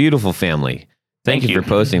the way. Beautiful family. Thank you for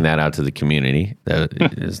posting that out to the community.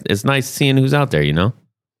 It's nice seeing who's out there, you know?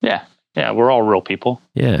 Yeah. Yeah. We're all real people.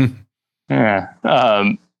 Yeah. Yeah.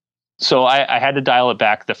 So I had to dial it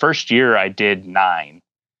back. The first year I did 9.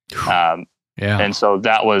 And so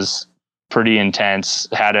that was pretty intense.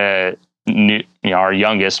 Had our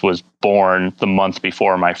youngest was born the month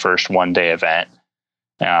before my first one-day event.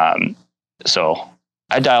 So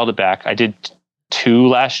I dialed it back. I did 2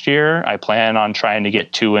 last year. I plan on trying to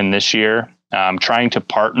get 2 in this year. I'm trying to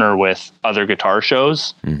partner with other guitar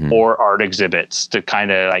shows or art exhibits to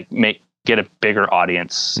kind of like get a bigger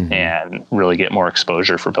audience and really get more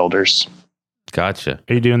exposure for builders. Gotcha.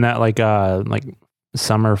 Are you doing that like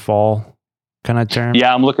summer, fall kind of term?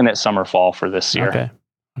 Yeah, I'm looking at summer fall for this year.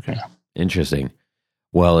 Okay. Interesting.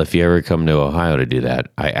 Well, if you ever come to Ohio to do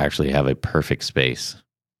that, I actually have a perfect space.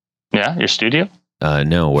 Yeah, your studio?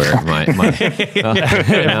 No, where my no.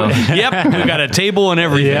 Yep, we got a table and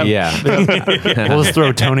everything. Yeah. We'll just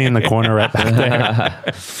throw Tony in the corner right back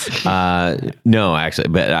there. No, actually,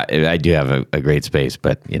 but I do have a great space,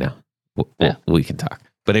 but we can talk.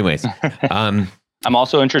 But anyways, I'm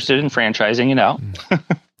also interested in franchising it out.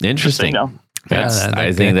 Interesting.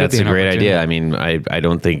 I think that's a great idea. I mean, I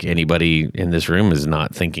don't think anybody in this room is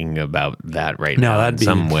not thinking about that right now that'd in be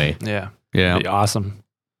some way. Yeah. Yeah. Be awesome.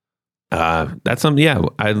 That's something. Yeah,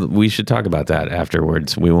 we should talk about that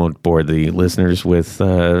afterwards. We won't bore the listeners with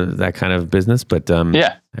that kind of business, but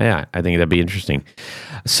yeah, I think that'd be interesting.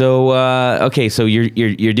 So okay, so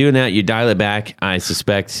you're doing that. You dial it back. I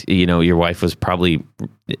suspect your wife was probably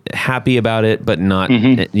happy about it, but not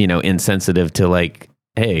insensitive to like,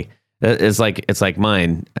 hey, it's like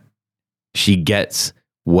mine. She gets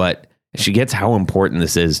how important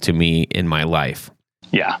this is to me in my life.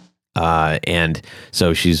 Yeah. And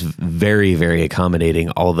so she's very, very accommodating,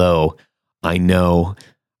 although I know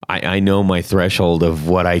my threshold of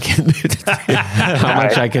what I can do, how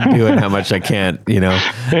much I can do and how much I can't,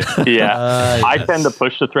 Yeah. I tend to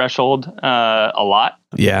push the threshold a lot.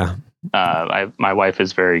 Yeah. My wife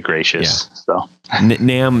is very gracious. Yeah. So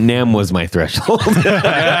Nam was my threshold.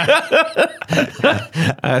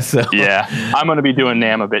 So yeah, I'm going to be doing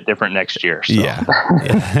Nam a bit different next year. So. Yeah.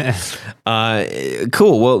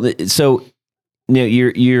 Cool. Well, so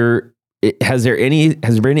has there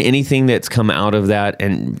been anything that's come out of that?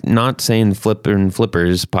 And not saying Flippin'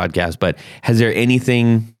 Flippers podcast, but has there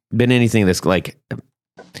been anything that's like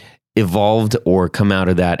evolved or come out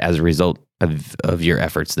of that as a result of your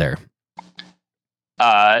efforts there?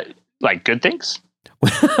 Like good things?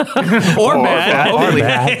 or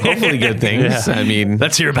bad. Hopefully good things. Yeah. I mean,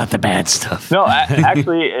 let's hear about the bad stuff. No,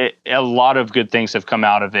 actually, a lot of good things have come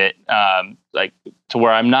out of it. Like to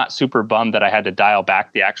where I'm not super bummed that I had to dial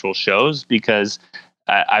back the actual shows, because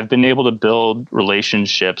I've been able to build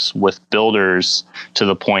relationships with builders to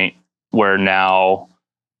the point where now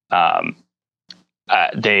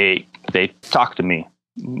they talk to me.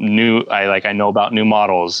 I know about new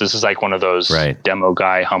models. This is like one of those demo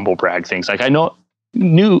guy humble brag things. Like I know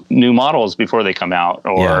new models before they come out,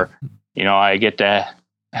 or I get to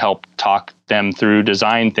help talk them through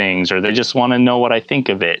design things, or they just want to know what I think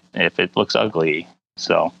of it if it looks ugly.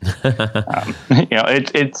 So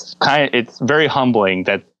it's very humbling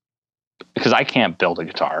that, because I can't build a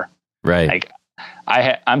guitar. Right. Like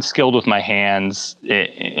I'm skilled with my hands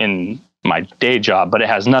in my day job, but it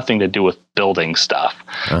has nothing to do with building stuff.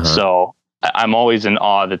 Uh-huh. So I'm always in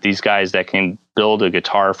awe that these guys that can build a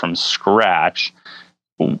guitar from scratch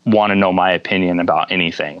want to know my opinion about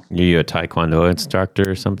anything. Are you a Taekwondo instructor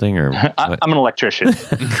or something? Or I'm an electrician.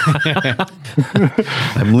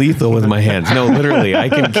 I'm lethal with my hands. No, literally, I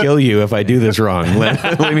can kill you if I do this wrong.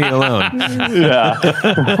 Leave me alone. Yeah.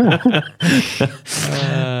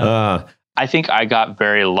 I think I got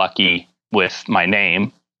very lucky with my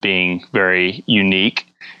name being very unique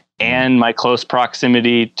and my close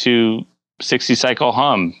proximity to 60 Cycle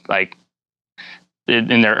Hum. Like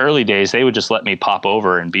in their early days, they would just let me pop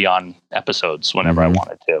over and be on episodes whenever I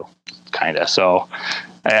wanted to, kind of. So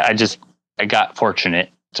I got fortunate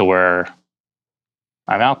to where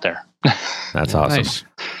I'm out there. That's awesome. Nice.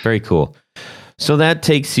 Very cool. So that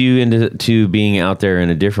takes you into being out there in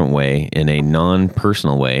a different way, in a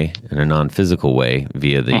non-personal way, in a non-physical way,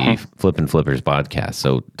 via the Flippin' Flippers podcast.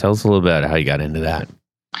 So tell us a little bit about how you got into that.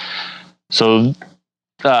 So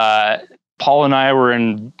Paul and I were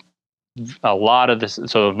in a lot of this.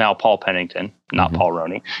 So now Paul Pennington, not Paul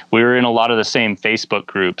Roney. We were in a lot of the same Facebook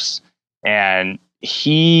groups, and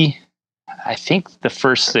I think the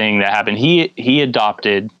first thing that happened, he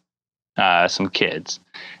adopted some kids.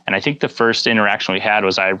 And I think the first interaction we had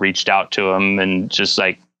was I reached out to him and just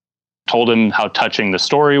like told him how touching the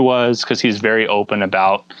story was, because he's very open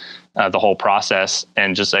about the whole process,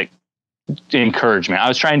 and just like encouragement. I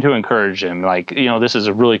was trying to encourage him, like, this is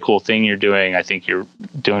a really cool thing you're doing. I think you're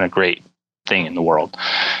doing a great thing in the world.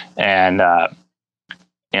 And, that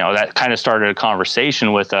kind of started a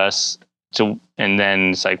conversation with us. And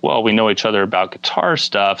then it's like, well, we know each other about guitar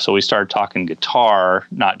stuff. So we started talking guitar,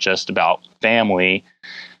 not just about family.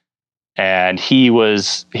 And he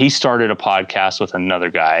started a podcast with another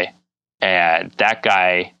guy, and that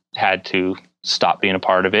guy had to stop being a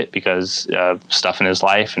part of it because of stuff in his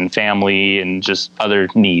life and family and just other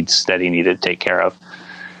needs that he needed to take care of.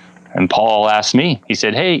 And Paul asked me, he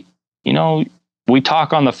said, hey, we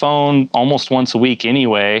talk on the phone almost once a week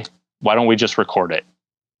anyway. Why don't we just record it?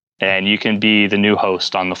 and you can be the new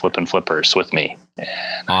host on the Flippin' Flippers with me.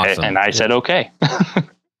 Awesome. And I said, okay.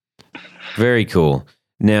 Very cool.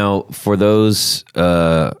 Now, for those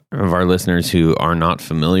of our listeners who are not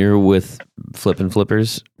familiar with Flippin'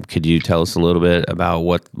 Flippers, could you tell us a little bit about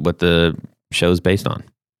what the show's based on?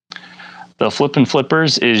 The Flippin'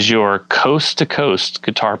 Flippers is your coast-to-coast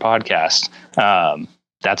guitar podcast.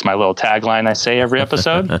 That's my little tagline I say every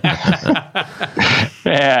episode.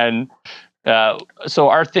 And so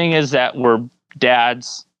our thing is that we're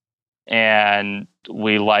dads and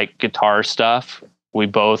we like guitar stuff. We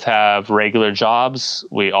both have regular jobs.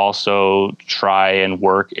 We also try and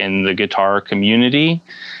work in the guitar community,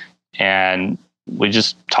 and we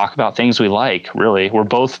just talk about things we like, really. We're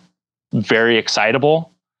both very excitable.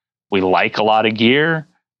 We like a lot of gear,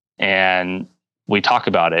 and we talk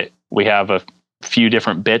about it. We have a few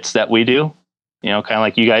different bits that we do, kind of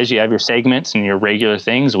like you guys. You have your segments and your regular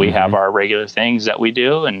things. We have our regular things that we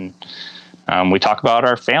do, and we talk about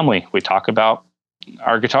our family. We talk about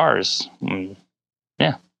our guitars.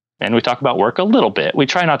 And we talk about work a little bit. We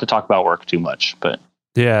try not to talk about work too much, but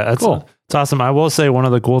yeah, that's cool. It's awesome. I will say one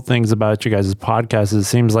of the cool things about you guys' podcast is it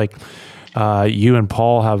seems like you and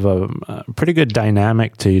Paul have a pretty good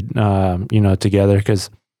dynamic to together,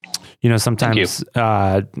 because sometimes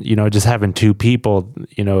just having two people,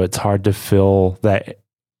 it's hard to fill that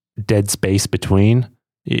dead space between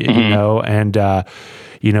and but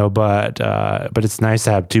it's nice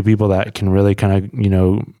to have two people that can really kind of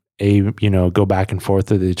go back and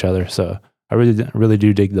forth with each other. So I really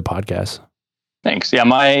do dig the podcast. Thanks. Yeah,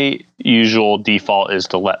 my usual default is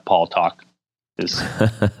to let Paul talk.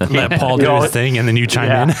 Let Paul do his thing and then you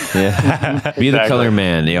chime in. Yeah. Be the color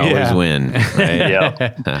man. You always win. Right?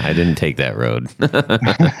 Yeah. I didn't take that road.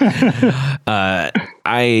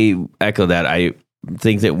 I echo that. I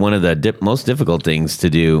think that one of the most difficult things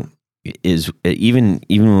to do is even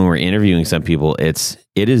when we're interviewing some people, it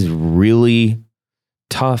is really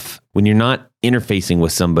tough when you're not interfacing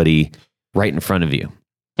with somebody right in front of you.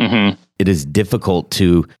 Mm-hmm. It is difficult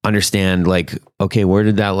to understand, like, okay, where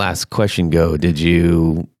did that last question go? Did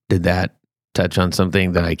that touch on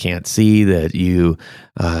something that I can't see that you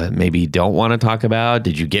maybe don't want to talk about?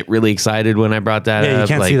 Did you get really excited when I brought that up? Yeah, you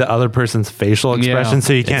can't see the other person's facial expression,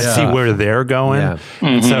 so you can't see where they're going. Yeah.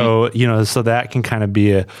 Mm-hmm. So, so that can kind of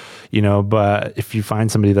be but if you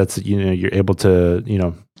find somebody that's, you're able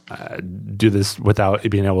to, do this without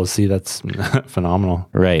being able to see, that's phenomenal.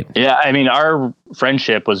 Right. Yeah. I mean, our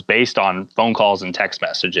friendship was based on phone calls and text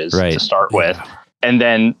messages to start with. And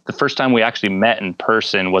then the first time we actually met in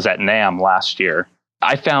person was at NAMM last year.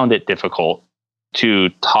 I found it difficult to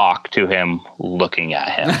talk to him looking at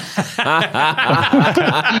him.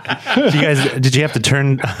 Did you have to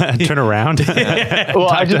turn around? Well,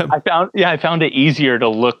 I found it easier to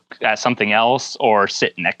look at something else or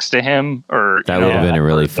sit next to him, or that would have been a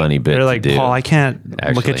really funny bit. They're like, Paul, I can't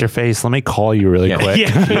look at your face. Let me call you really quick.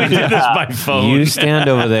 Yeah, we did this by phone. You stand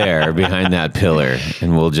over there behind that pillar,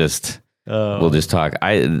 and we'll just talk.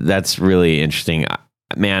 That's really interesting,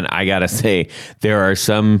 man. I gotta say, there are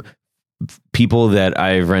some people that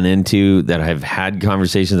I've run into that I've had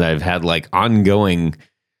conversations, I've had like ongoing,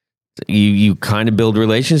 you kind of build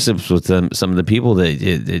relationships with them, some of the people that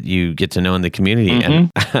you get to know in the community.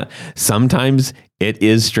 Mm-hmm. And sometimes it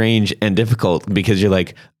is strange and difficult because you're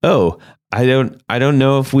like, oh, I don't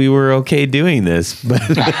know if we were okay doing this, but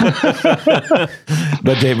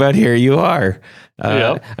but here you are.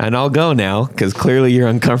 And I'll go now because clearly you're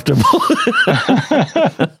uncomfortable.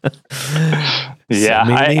 Yeah,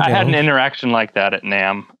 I had an interaction like that at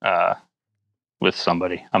NAMM with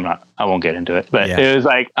somebody. I won't get into it, but it was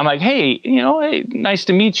like, I'm like, hey, hey, nice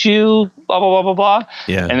to meet you, blah, blah, blah, blah, blah.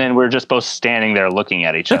 Yeah. And then we're just both standing there looking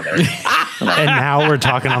at each other. And now we're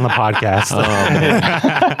talking on the podcast.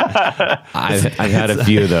 I've had a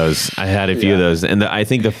few of those. Of those. And I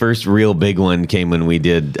think the first real big one came when we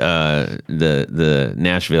did the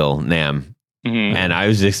Nashville NAMM. Mm-hmm. And I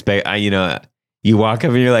was you walk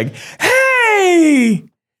up and you're like, hey!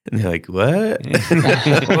 And they're like, what?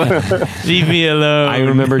 Leave me alone. I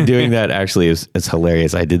remember doing that. Actually, it's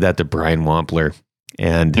hilarious. I did that to Brian Wampler.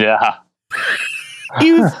 And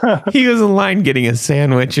he was in line getting a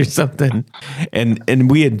sandwich or something. And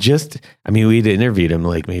we'd interviewed him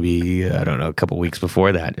like maybe, I don't know, a couple weeks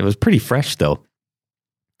before that. It was pretty fresh though.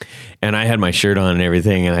 And I had my shirt on and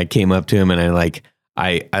everything. And I came up to him and I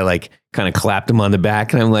kind of clapped him on the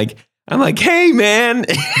back. And I'm like, hey man,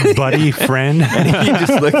 buddy, friend. And he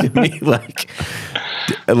just looked at me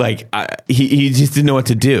he just didn't know what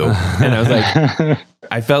to do. And I was like,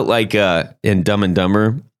 I felt like in Dumb and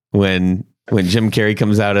Dumber when Jim Carrey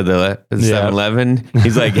comes out of the 7-Eleven,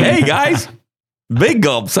 he's like, hey guys, Big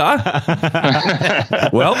gulps, huh?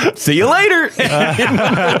 Well, see you later.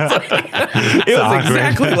 It was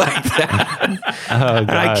exactly like that.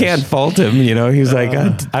 I can't fault him. He's like,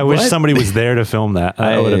 I wish somebody was there to film that.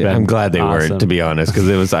 I'm glad they awesome. weren't, to be honest,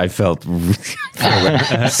 because I felt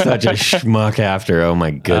such a schmuck after. Oh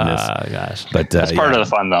my goodness. Gosh. But That's part of the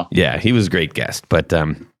fun, though. Yeah, he was a great guest, but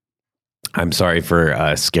I'm sorry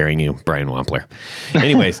for scaring you, Brian Wampler.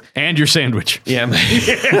 Anyways. And your sandwich. Yeah.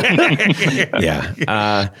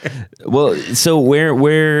 Yeah. Well, so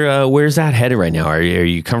where's that headed right now? Are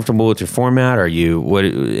you comfortable with your format?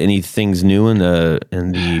 Any things new in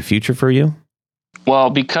the future for you? Well,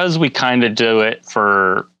 because we kind of do it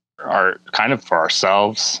for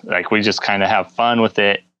ourselves, like we just kind of have fun with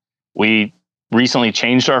it. We recently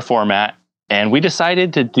changed our format and we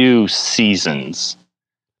decided to do seasons.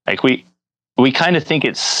 Like we kind of think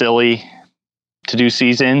it's silly to do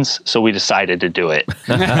seasons, so we decided to do it.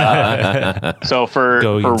 So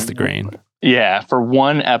go against the grain. Yeah, for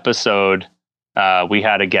one episode, we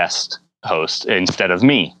had a guest host instead of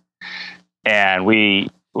me, and we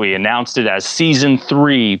announced it as season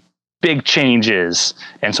 3, big changes,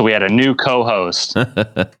 and so we had a new co-host.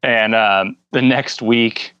 And the next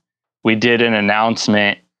week, we did an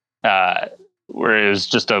announcement where it was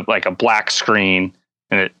just a black screen,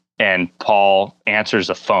 and Paul answers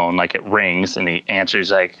the phone, like it rings, and he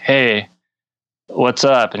answers like, "Hey, what's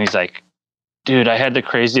up?" And he's like, "Dude, I had the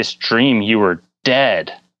craziest dream. You were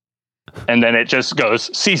dead." And then it just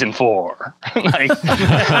goes season 4. That's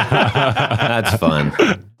fun.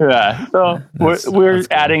 Yeah. So we're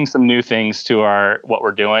adding some new things to what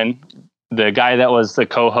we're doing. The guy that was the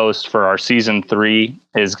co-host for our season 3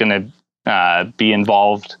 is going to be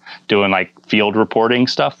doing field reporting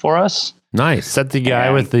stuff for us. Nice. Is that the guy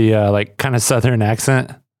with the kind of Southern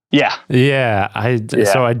accent? Yeah. Yeah.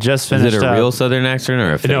 So I just finished. Is it a real Southern accent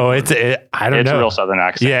or a fake? No, I don't know. It's a real Southern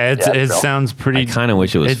accent. Yeah, it sounds pretty. I kind of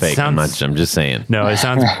wish it was fake. I'm just saying. No, it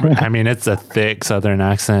sounds. I mean, it's a thick Southern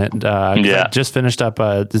accent. I just finished up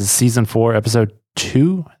this is season 4, episode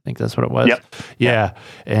 2. I think that's what it was. Yep. Yeah,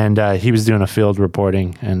 and he was doing a field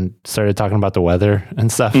reporting and started talking about the weather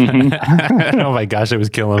and stuff. Mm-hmm. Oh my gosh, it was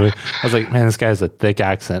killing me. I was like, man, this guy has a thick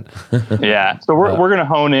accent. Yeah. So we're gonna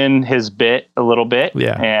hone in his bit a little bit.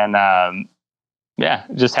 Yeah. And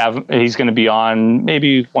he's going to be on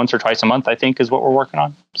maybe once or twice a month, I think, is what we're working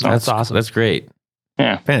on. So that's awesome. That's great.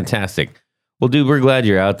 Yeah. Fantastic. Well, dude, we're glad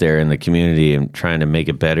you're out there in the community and trying to make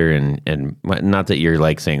it better. And not that you're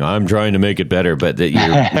saying, I'm trying to make it better, but that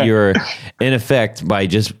you're in effect, by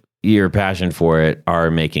just your passion for it,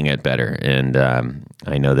 are making it better. And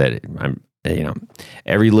I know that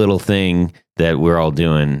every little thing that we're all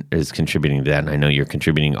doing is contributing to that. And I know you're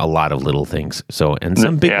contributing a lot of little things. So, and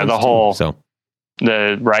some big ones too. So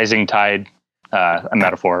the rising tide, a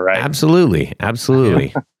metaphor, right? Absolutely.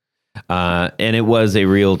 And it was a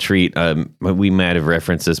real treat. We might have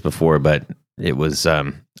referenced this before, but it was,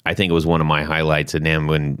 I think it was one of my highlights at NAMM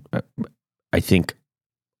when I think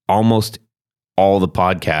almost all the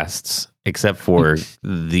podcasts, except for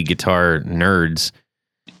the guitar nerds,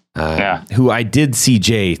 who I did see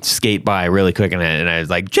Jay skate by really quick, and I was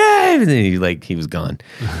like, Jay, and then he was gone.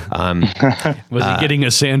 Was he getting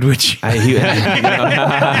a sandwich? Did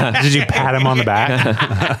you pat him on the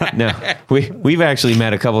back? No, we've actually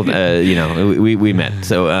met a couple. We met.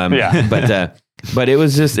 So, but it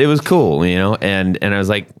was cool, and I was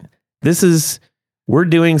like, we're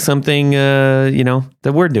doing something,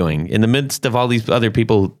 that we're doing in the midst of all these other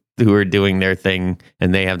people who are doing their thing,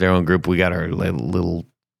 and they have their own group. We got our little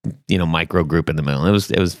micro group in the middle. It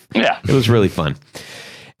was really fun.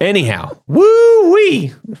 Anyhow,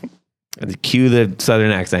 woo-wee. Cue the Southern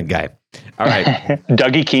accent guy. All right.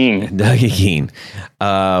 Dougie Keene.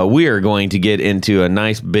 We are going to get into a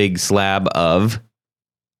nice big slab of,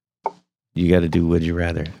 you got to do Would You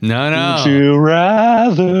Rather. No. Would you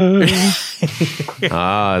rather?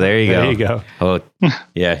 There you go. Oh,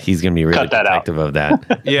 yeah, he's going to be really protective of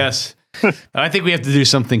that. Yes. I think we have to do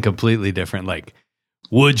something completely different, like,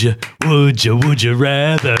 Would you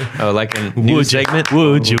rather? Oh, like a news segment?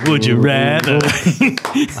 Would you rather?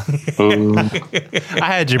 I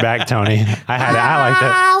had your back, Tony. I like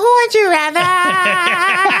that. Would you rather?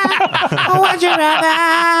 Would you rather?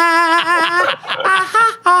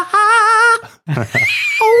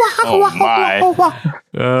 Oh my.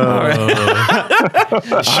 I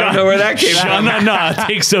don't know where that came from. Shauna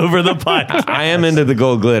takes over the podcast. I am into the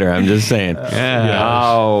gold glitter. I'm just saying.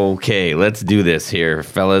 Yeah. Okay, let's do this here,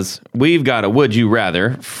 fellas. We've got a Would You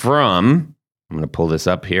Rather from, I'm going to pull this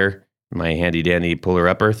up here, my handy dandy puller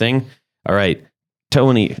upper thing. All right,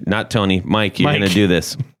 Mike, you're going to do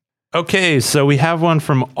this. Okay, so we have one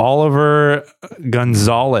from Oliver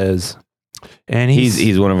Gonzalez. And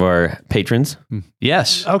he's one of our patrons.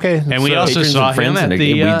 Yes. Okay. And we also saw him at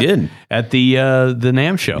the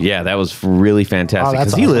NAMM show. Yeah, that was really fantastic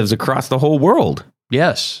because he lives across the whole world.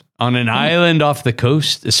 Yes, on an island off the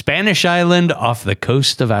coast, a Spanish island off the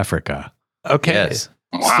coast of Africa. Okay. Yes.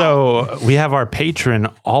 Wow. So we have our patron,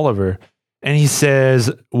 Oliver, and he says,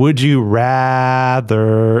 would you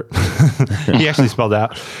rather... he actually spelled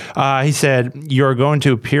out. He said, you're going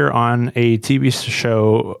to appear on a TV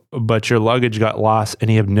show, but your luggage got lost and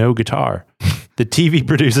you have no guitar. The TV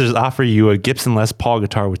producers offer you a Gibson Les Paul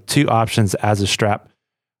guitar with 2 options as a strap.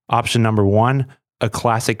 Option number 1, a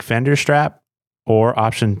classic Fender strap, or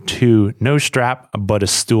option 2, no strap, but a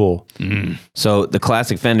stool. So the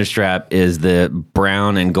classic Fender strap is the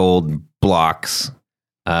brown and gold blocks.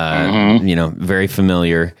 Very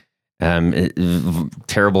familiar.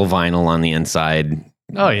 Terrible vinyl on the inside.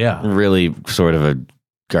 Oh yeah, really sort of a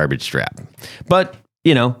garbage strap. But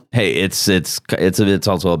hey, it's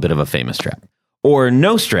also a bit of a famous strap. Or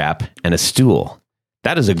no strap and a stool.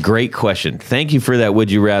 That is a great question. Thank you for that. Would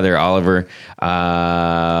you rather, Oliver?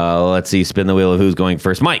 Let's see. Spin the wheel of who's going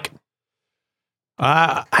first. Mike.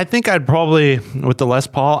 I think I'd probably, with the Les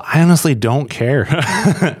Paul, I honestly don't care.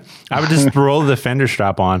 I would just roll the Fender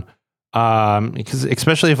strap on. Because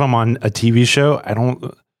especially if I'm on a TV show,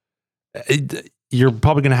 you're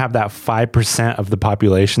probably going to have that 5% of the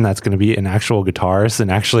population that's going to be an actual guitarist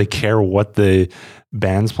and actually care what the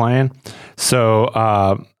band's playing. So,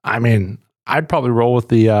 I'd probably roll with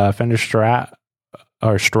the Fender strap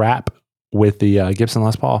with the Gibson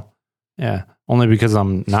Les Paul. Yeah. Only because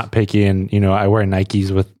I'm not picky and, I wear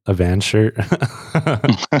Nikes with a Vans shirt. All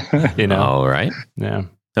right. Yeah.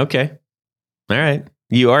 Okay. All right.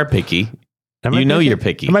 You are picky. You're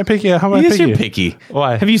picky. Am I picky? How am I picky? Yes, you're picky.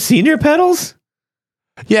 Why? Have you seen your pedals?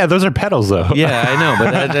 Yeah, those are pedals though. Yeah, I know,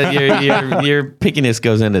 but your pickiness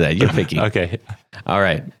goes into that. You're picky. Okay. All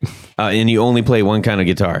right. And you only play one kind of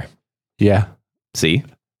guitar. Yeah. See?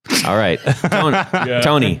 All right.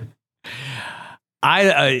 Tony.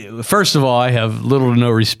 I first of all, I have little to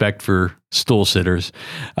no respect for stool sitters,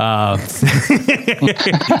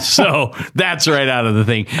 so that's right out of the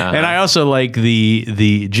thing. And I also like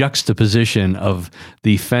the juxtaposition of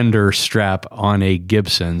the Fender strap on a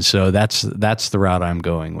Gibson. So that's the route I'm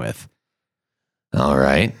going with. All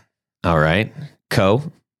right, Co.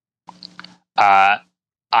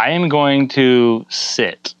 I am going to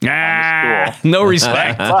sit on the stool. No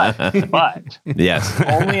respect. But yes,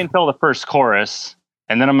 only until the first chorus,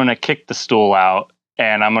 and then I'm going to kick the stool out,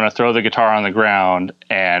 and I'm going to throw the guitar on the ground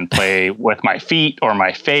and play with my feet or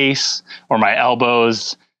my face or my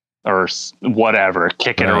elbows or whatever,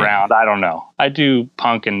 kick it around. I don't know. I do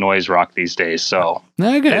punk and noise rock these days, so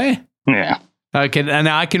okay, yeah. I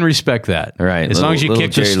can respect that. All right, as long as you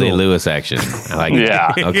kick the Jerry stool. Lee Lewis action. I like it.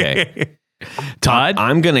 Yeah. Okay. Todd?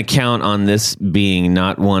 I'm going to count on this being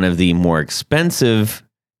not one of the more expensive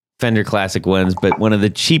Fender Classic ones, but one of the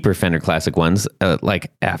cheaper Fender Classic ones,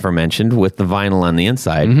 like aforementioned, with the vinyl on the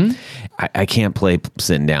inside. Mm-hmm. I can't play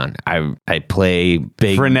sitting down. I play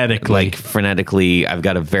big, frenetically. I've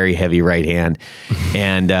got a very heavy right hand,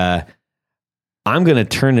 and I'm going to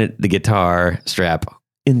turn the guitar strap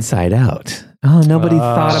inside out. Oh, nobody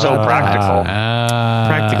thought about so practical.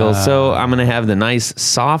 Practical. So I'm going to have the nice,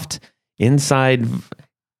 soft inside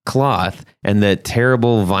cloth and the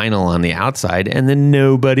terrible vinyl on the outside, and then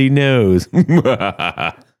nobody knows.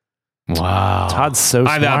 Wow. Todd's so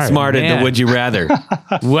smart. I've outsmarted the Would You Rather.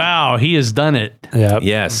 Wow, he has done it. Yep.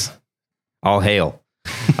 Yes. All hail.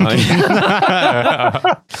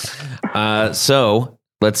 So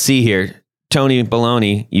let's see here. Tony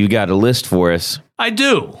Baloney, you got a list for us. I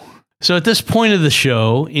do. So at this point of the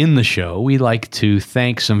show, we like to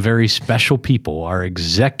thank some very special people, our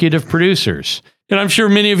executive producers. And I'm sure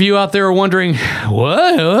many of you out there are wondering,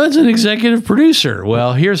 what's an executive producer?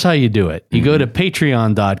 Well, here's how you do it. You go to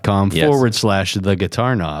patreon.com/the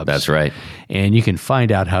Guitar Knobs. That's right. And you can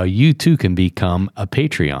find out how you too can become a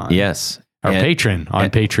Patreon. Yes. Our patron on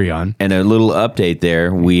Patreon. And a little update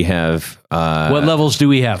there. We have... what levels do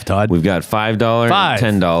we have, Todd? We've got $5,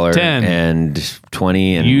 $10, 10, and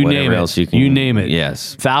 $20, and you whatever name else it. you can... You name it.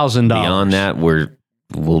 Yes. $1,000. Beyond that, we'll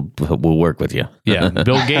work with you. Yeah.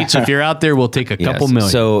 Bill Gates, if you're out there, we'll take a couple million.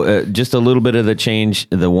 So just a little bit of the change.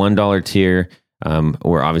 The $1 tier,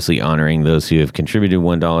 we're obviously honoring those who have contributed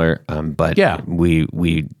 $1. But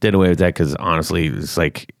we did away with that because honestly, it's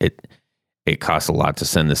like it costs a lot to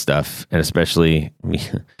send this stuff, and especially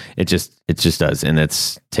it just does, and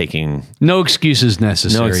it's taking no excuses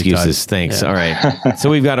necessary. No excuses. Todd. Thanks. Yeah. All right. So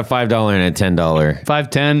we've got a $5 and a $10. $5,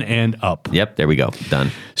 $10, and up. Yep. There we go. Done.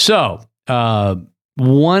 So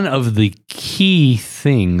one of the key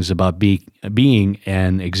things about being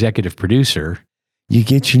an executive producer, you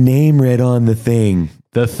get your name read on the thing.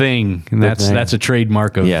 The thing, and that's a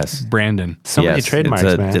trademark of Brandon. So many trademarks,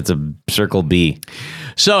 man. It's a circle B.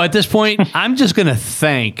 So at this point, I'm just going to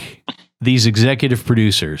thank these executive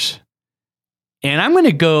producers, and I'm going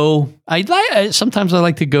to go. Sometimes I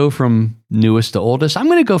like to go from newest to oldest. I'm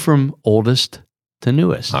going to go from oldest to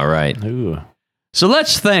newest. All right. Ooh. So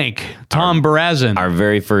let's thank Tom Barazin, our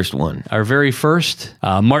very first one,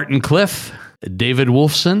 Martin Cliff, David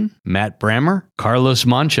Wolfson, Matt Brammer, Carlos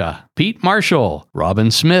Mancha, Pete Marshall,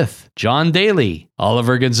 Robin Smith, John Daly,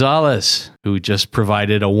 Oliver Gonzalez, who just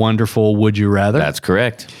provided a wonderful Would You Rather. That's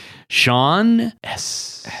correct. Sean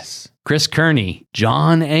S. Chris Kearney,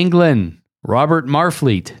 John Anglin, Robert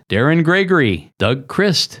Marfleet, Darren Gregory, Doug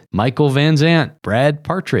Christ, Michael Van Zant, Brad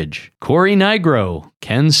Partridge, Corey Nigro,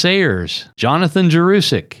 Ken Sayers, Jonathan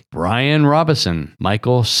Jerusik, Brian Robison,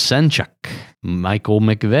 Michael Senchuk, Michael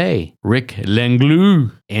McVeigh, Rick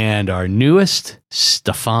Lenglou, and our newest,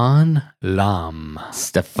 Stefan Lam.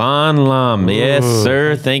 Stefan Lam. Yes,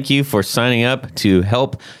 sir. Thank you for signing up to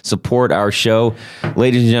help support our show.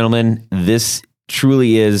 Ladies and gentlemen, this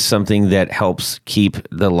truly is something that helps keep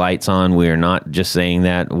the lights on. We are not just saying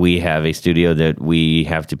that. We have a studio that we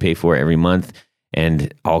have to pay for every month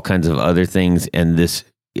and all kinds of other things. And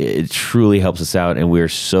it truly helps us out. And we're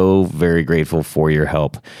so very grateful for your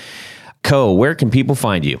help. Co, where can people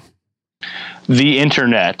find you? The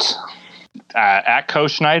internet. At Co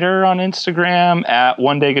Schneider on Instagram, at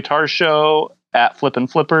One Day Guitar Show, at Flippin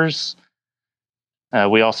Flippers.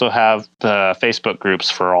 We also have the Facebook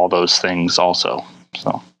groups for all those things also.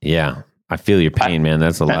 So yeah, I feel your pain, man.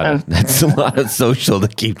 That's a lot of social to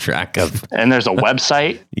keep track of. And there's a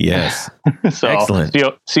website. Yes. So excellent.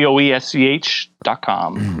 coesch.com.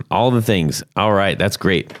 All the things. All right. That's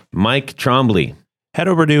great. Mike Trombley. Head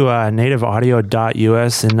over to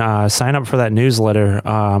nativeaudio.us and sign up for that newsletter.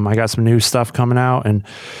 I got some new stuff coming out, and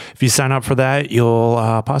if you sign up for that, you'll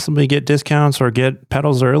possibly get discounts or get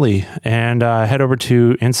pedals early. And head over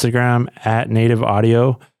to Instagram at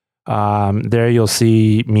nativeaudio. There you'll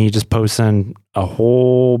see me just posting a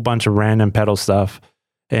whole bunch of random pedal stuff.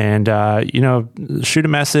 And, shoot a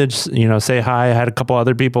message, say hi. I had a couple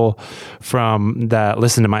other people from that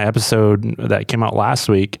listened to my episode that came out last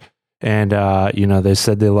week. And, they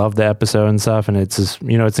said they loved the episode and stuff. And it's just,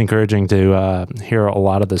 it's encouraging to hear a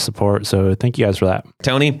lot of the support. So thank you guys for that.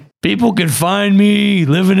 Tony? People can find me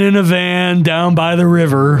living in a van down by the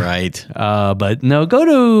river. Right. But no, go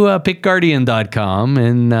to pickguardian.com.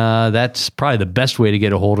 And that's probably the best way to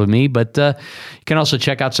get a hold of me. But you can also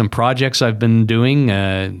check out some projects I've been doing.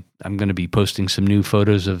 I'm going to be posting some new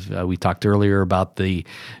photos of, we talked earlier about the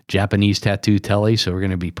Japanese tattoo telly. So we're going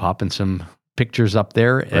to be popping some pictures up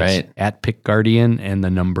there. It's at Pick Guardian and the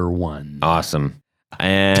number 1. Awesome.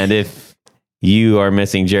 And if you are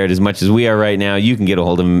missing Jared as much as we are right now, you can get a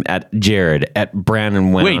hold of him at Jared at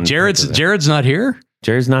Brandon Wound. Wait, Jared's not here?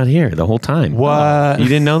 Jared's not here the whole time. What? You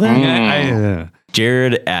didn't know that?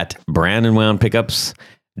 Jared at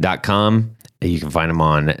BrandonWoundPickups.com. You can find him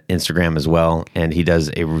on Instagram as well, and he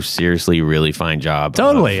does a seriously really fine job.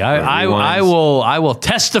 Totally, I will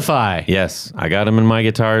testify. Yes, I got him in my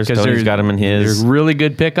guitars. Tony's got him in his. They're really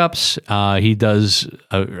good pickups. He does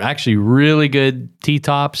actually really good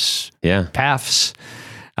T-tops. Yeah, PAFs.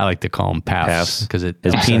 I like to call them PAFs because his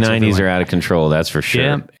P90s are out of control. That's for sure.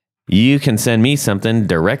 Yeah. You can send me something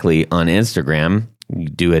directly on Instagram. You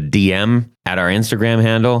do a DM at our Instagram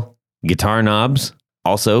handle, Guitar Knobs.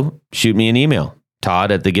 Also, shoot me an email,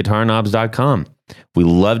 todd@theguitarknobs.com. We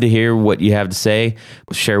love to hear what you have to say.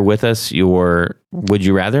 Share with us your Would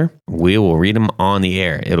You Rather. We will read them on the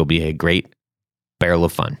air. It'll be a great barrel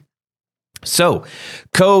of fun. So,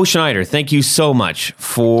 Co Schneider, thank you so much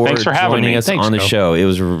for joining us on the show. It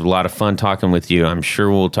was a lot of fun talking with you. I'm sure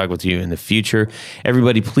we'll talk with you in the future.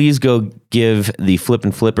 Everybody, please go give the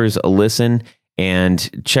Flippin' Flippers a listen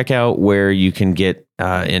and check out where you can get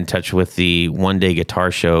in touch with the One Day Guitar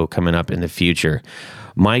Show coming up in the future.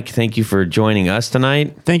 Mike, thank you for joining us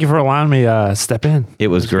tonight. Thank you for allowing me to step in. It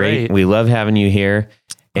was great. We love having you here.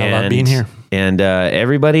 I love being here. And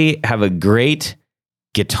everybody have a great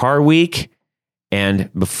guitar week. And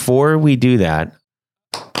before we do that,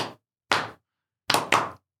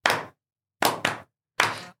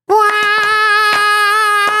 why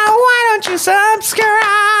don't you subscribe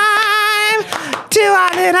to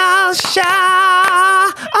our little show?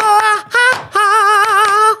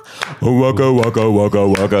 Waka, waka, waka,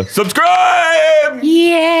 waka. Subscribe!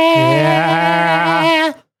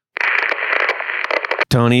 Yeah!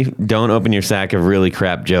 Tony, don't open your sack of really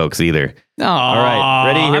crap jokes either. No. All right,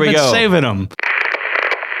 ready? Here I've we been go. saving them.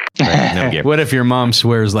 Right, no gear. What if your mom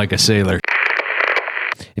swears like a sailor?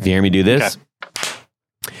 If you hear me do this,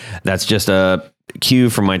 that's just a cue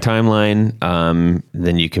from my timeline.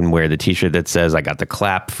 Then you can wear the T-shirt that says "I got the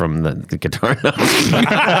clap" from the guitar.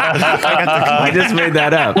 I just made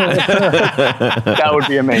that up. That would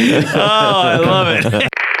be amazing. Oh, I love it.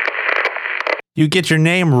 You get your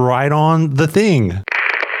name right on the thing.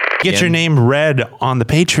 Get your name read on the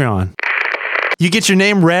Patreon. You get your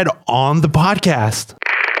name read on the podcast.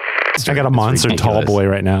 I got a monster tall boy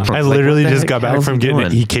right now. I literally just got back from getting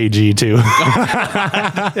an EKG too.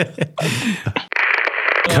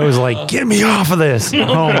 Co's like, get me off of this.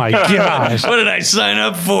 Oh my gosh. What did I sign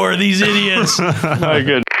up for? These idiots. Oh,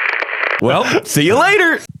 good. Well, see you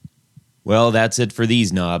later. Well, that's it for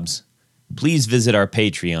these knobs. Please visit our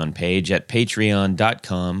Patreon page at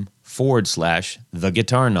patreon.com/The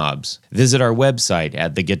Guitar Knobs. Visit our website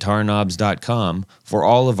at theguitarknobs.com for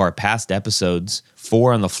all of our past episodes,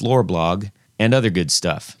 4 on the Floor blog, and other good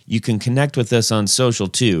stuff. You can connect with us on social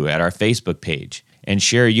too at our Facebook page and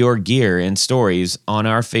share your gear and stories on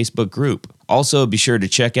our Facebook group. Also, be sure to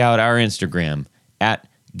check out our Instagram at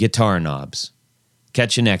Guitar Knobs.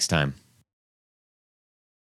 Catch you next time.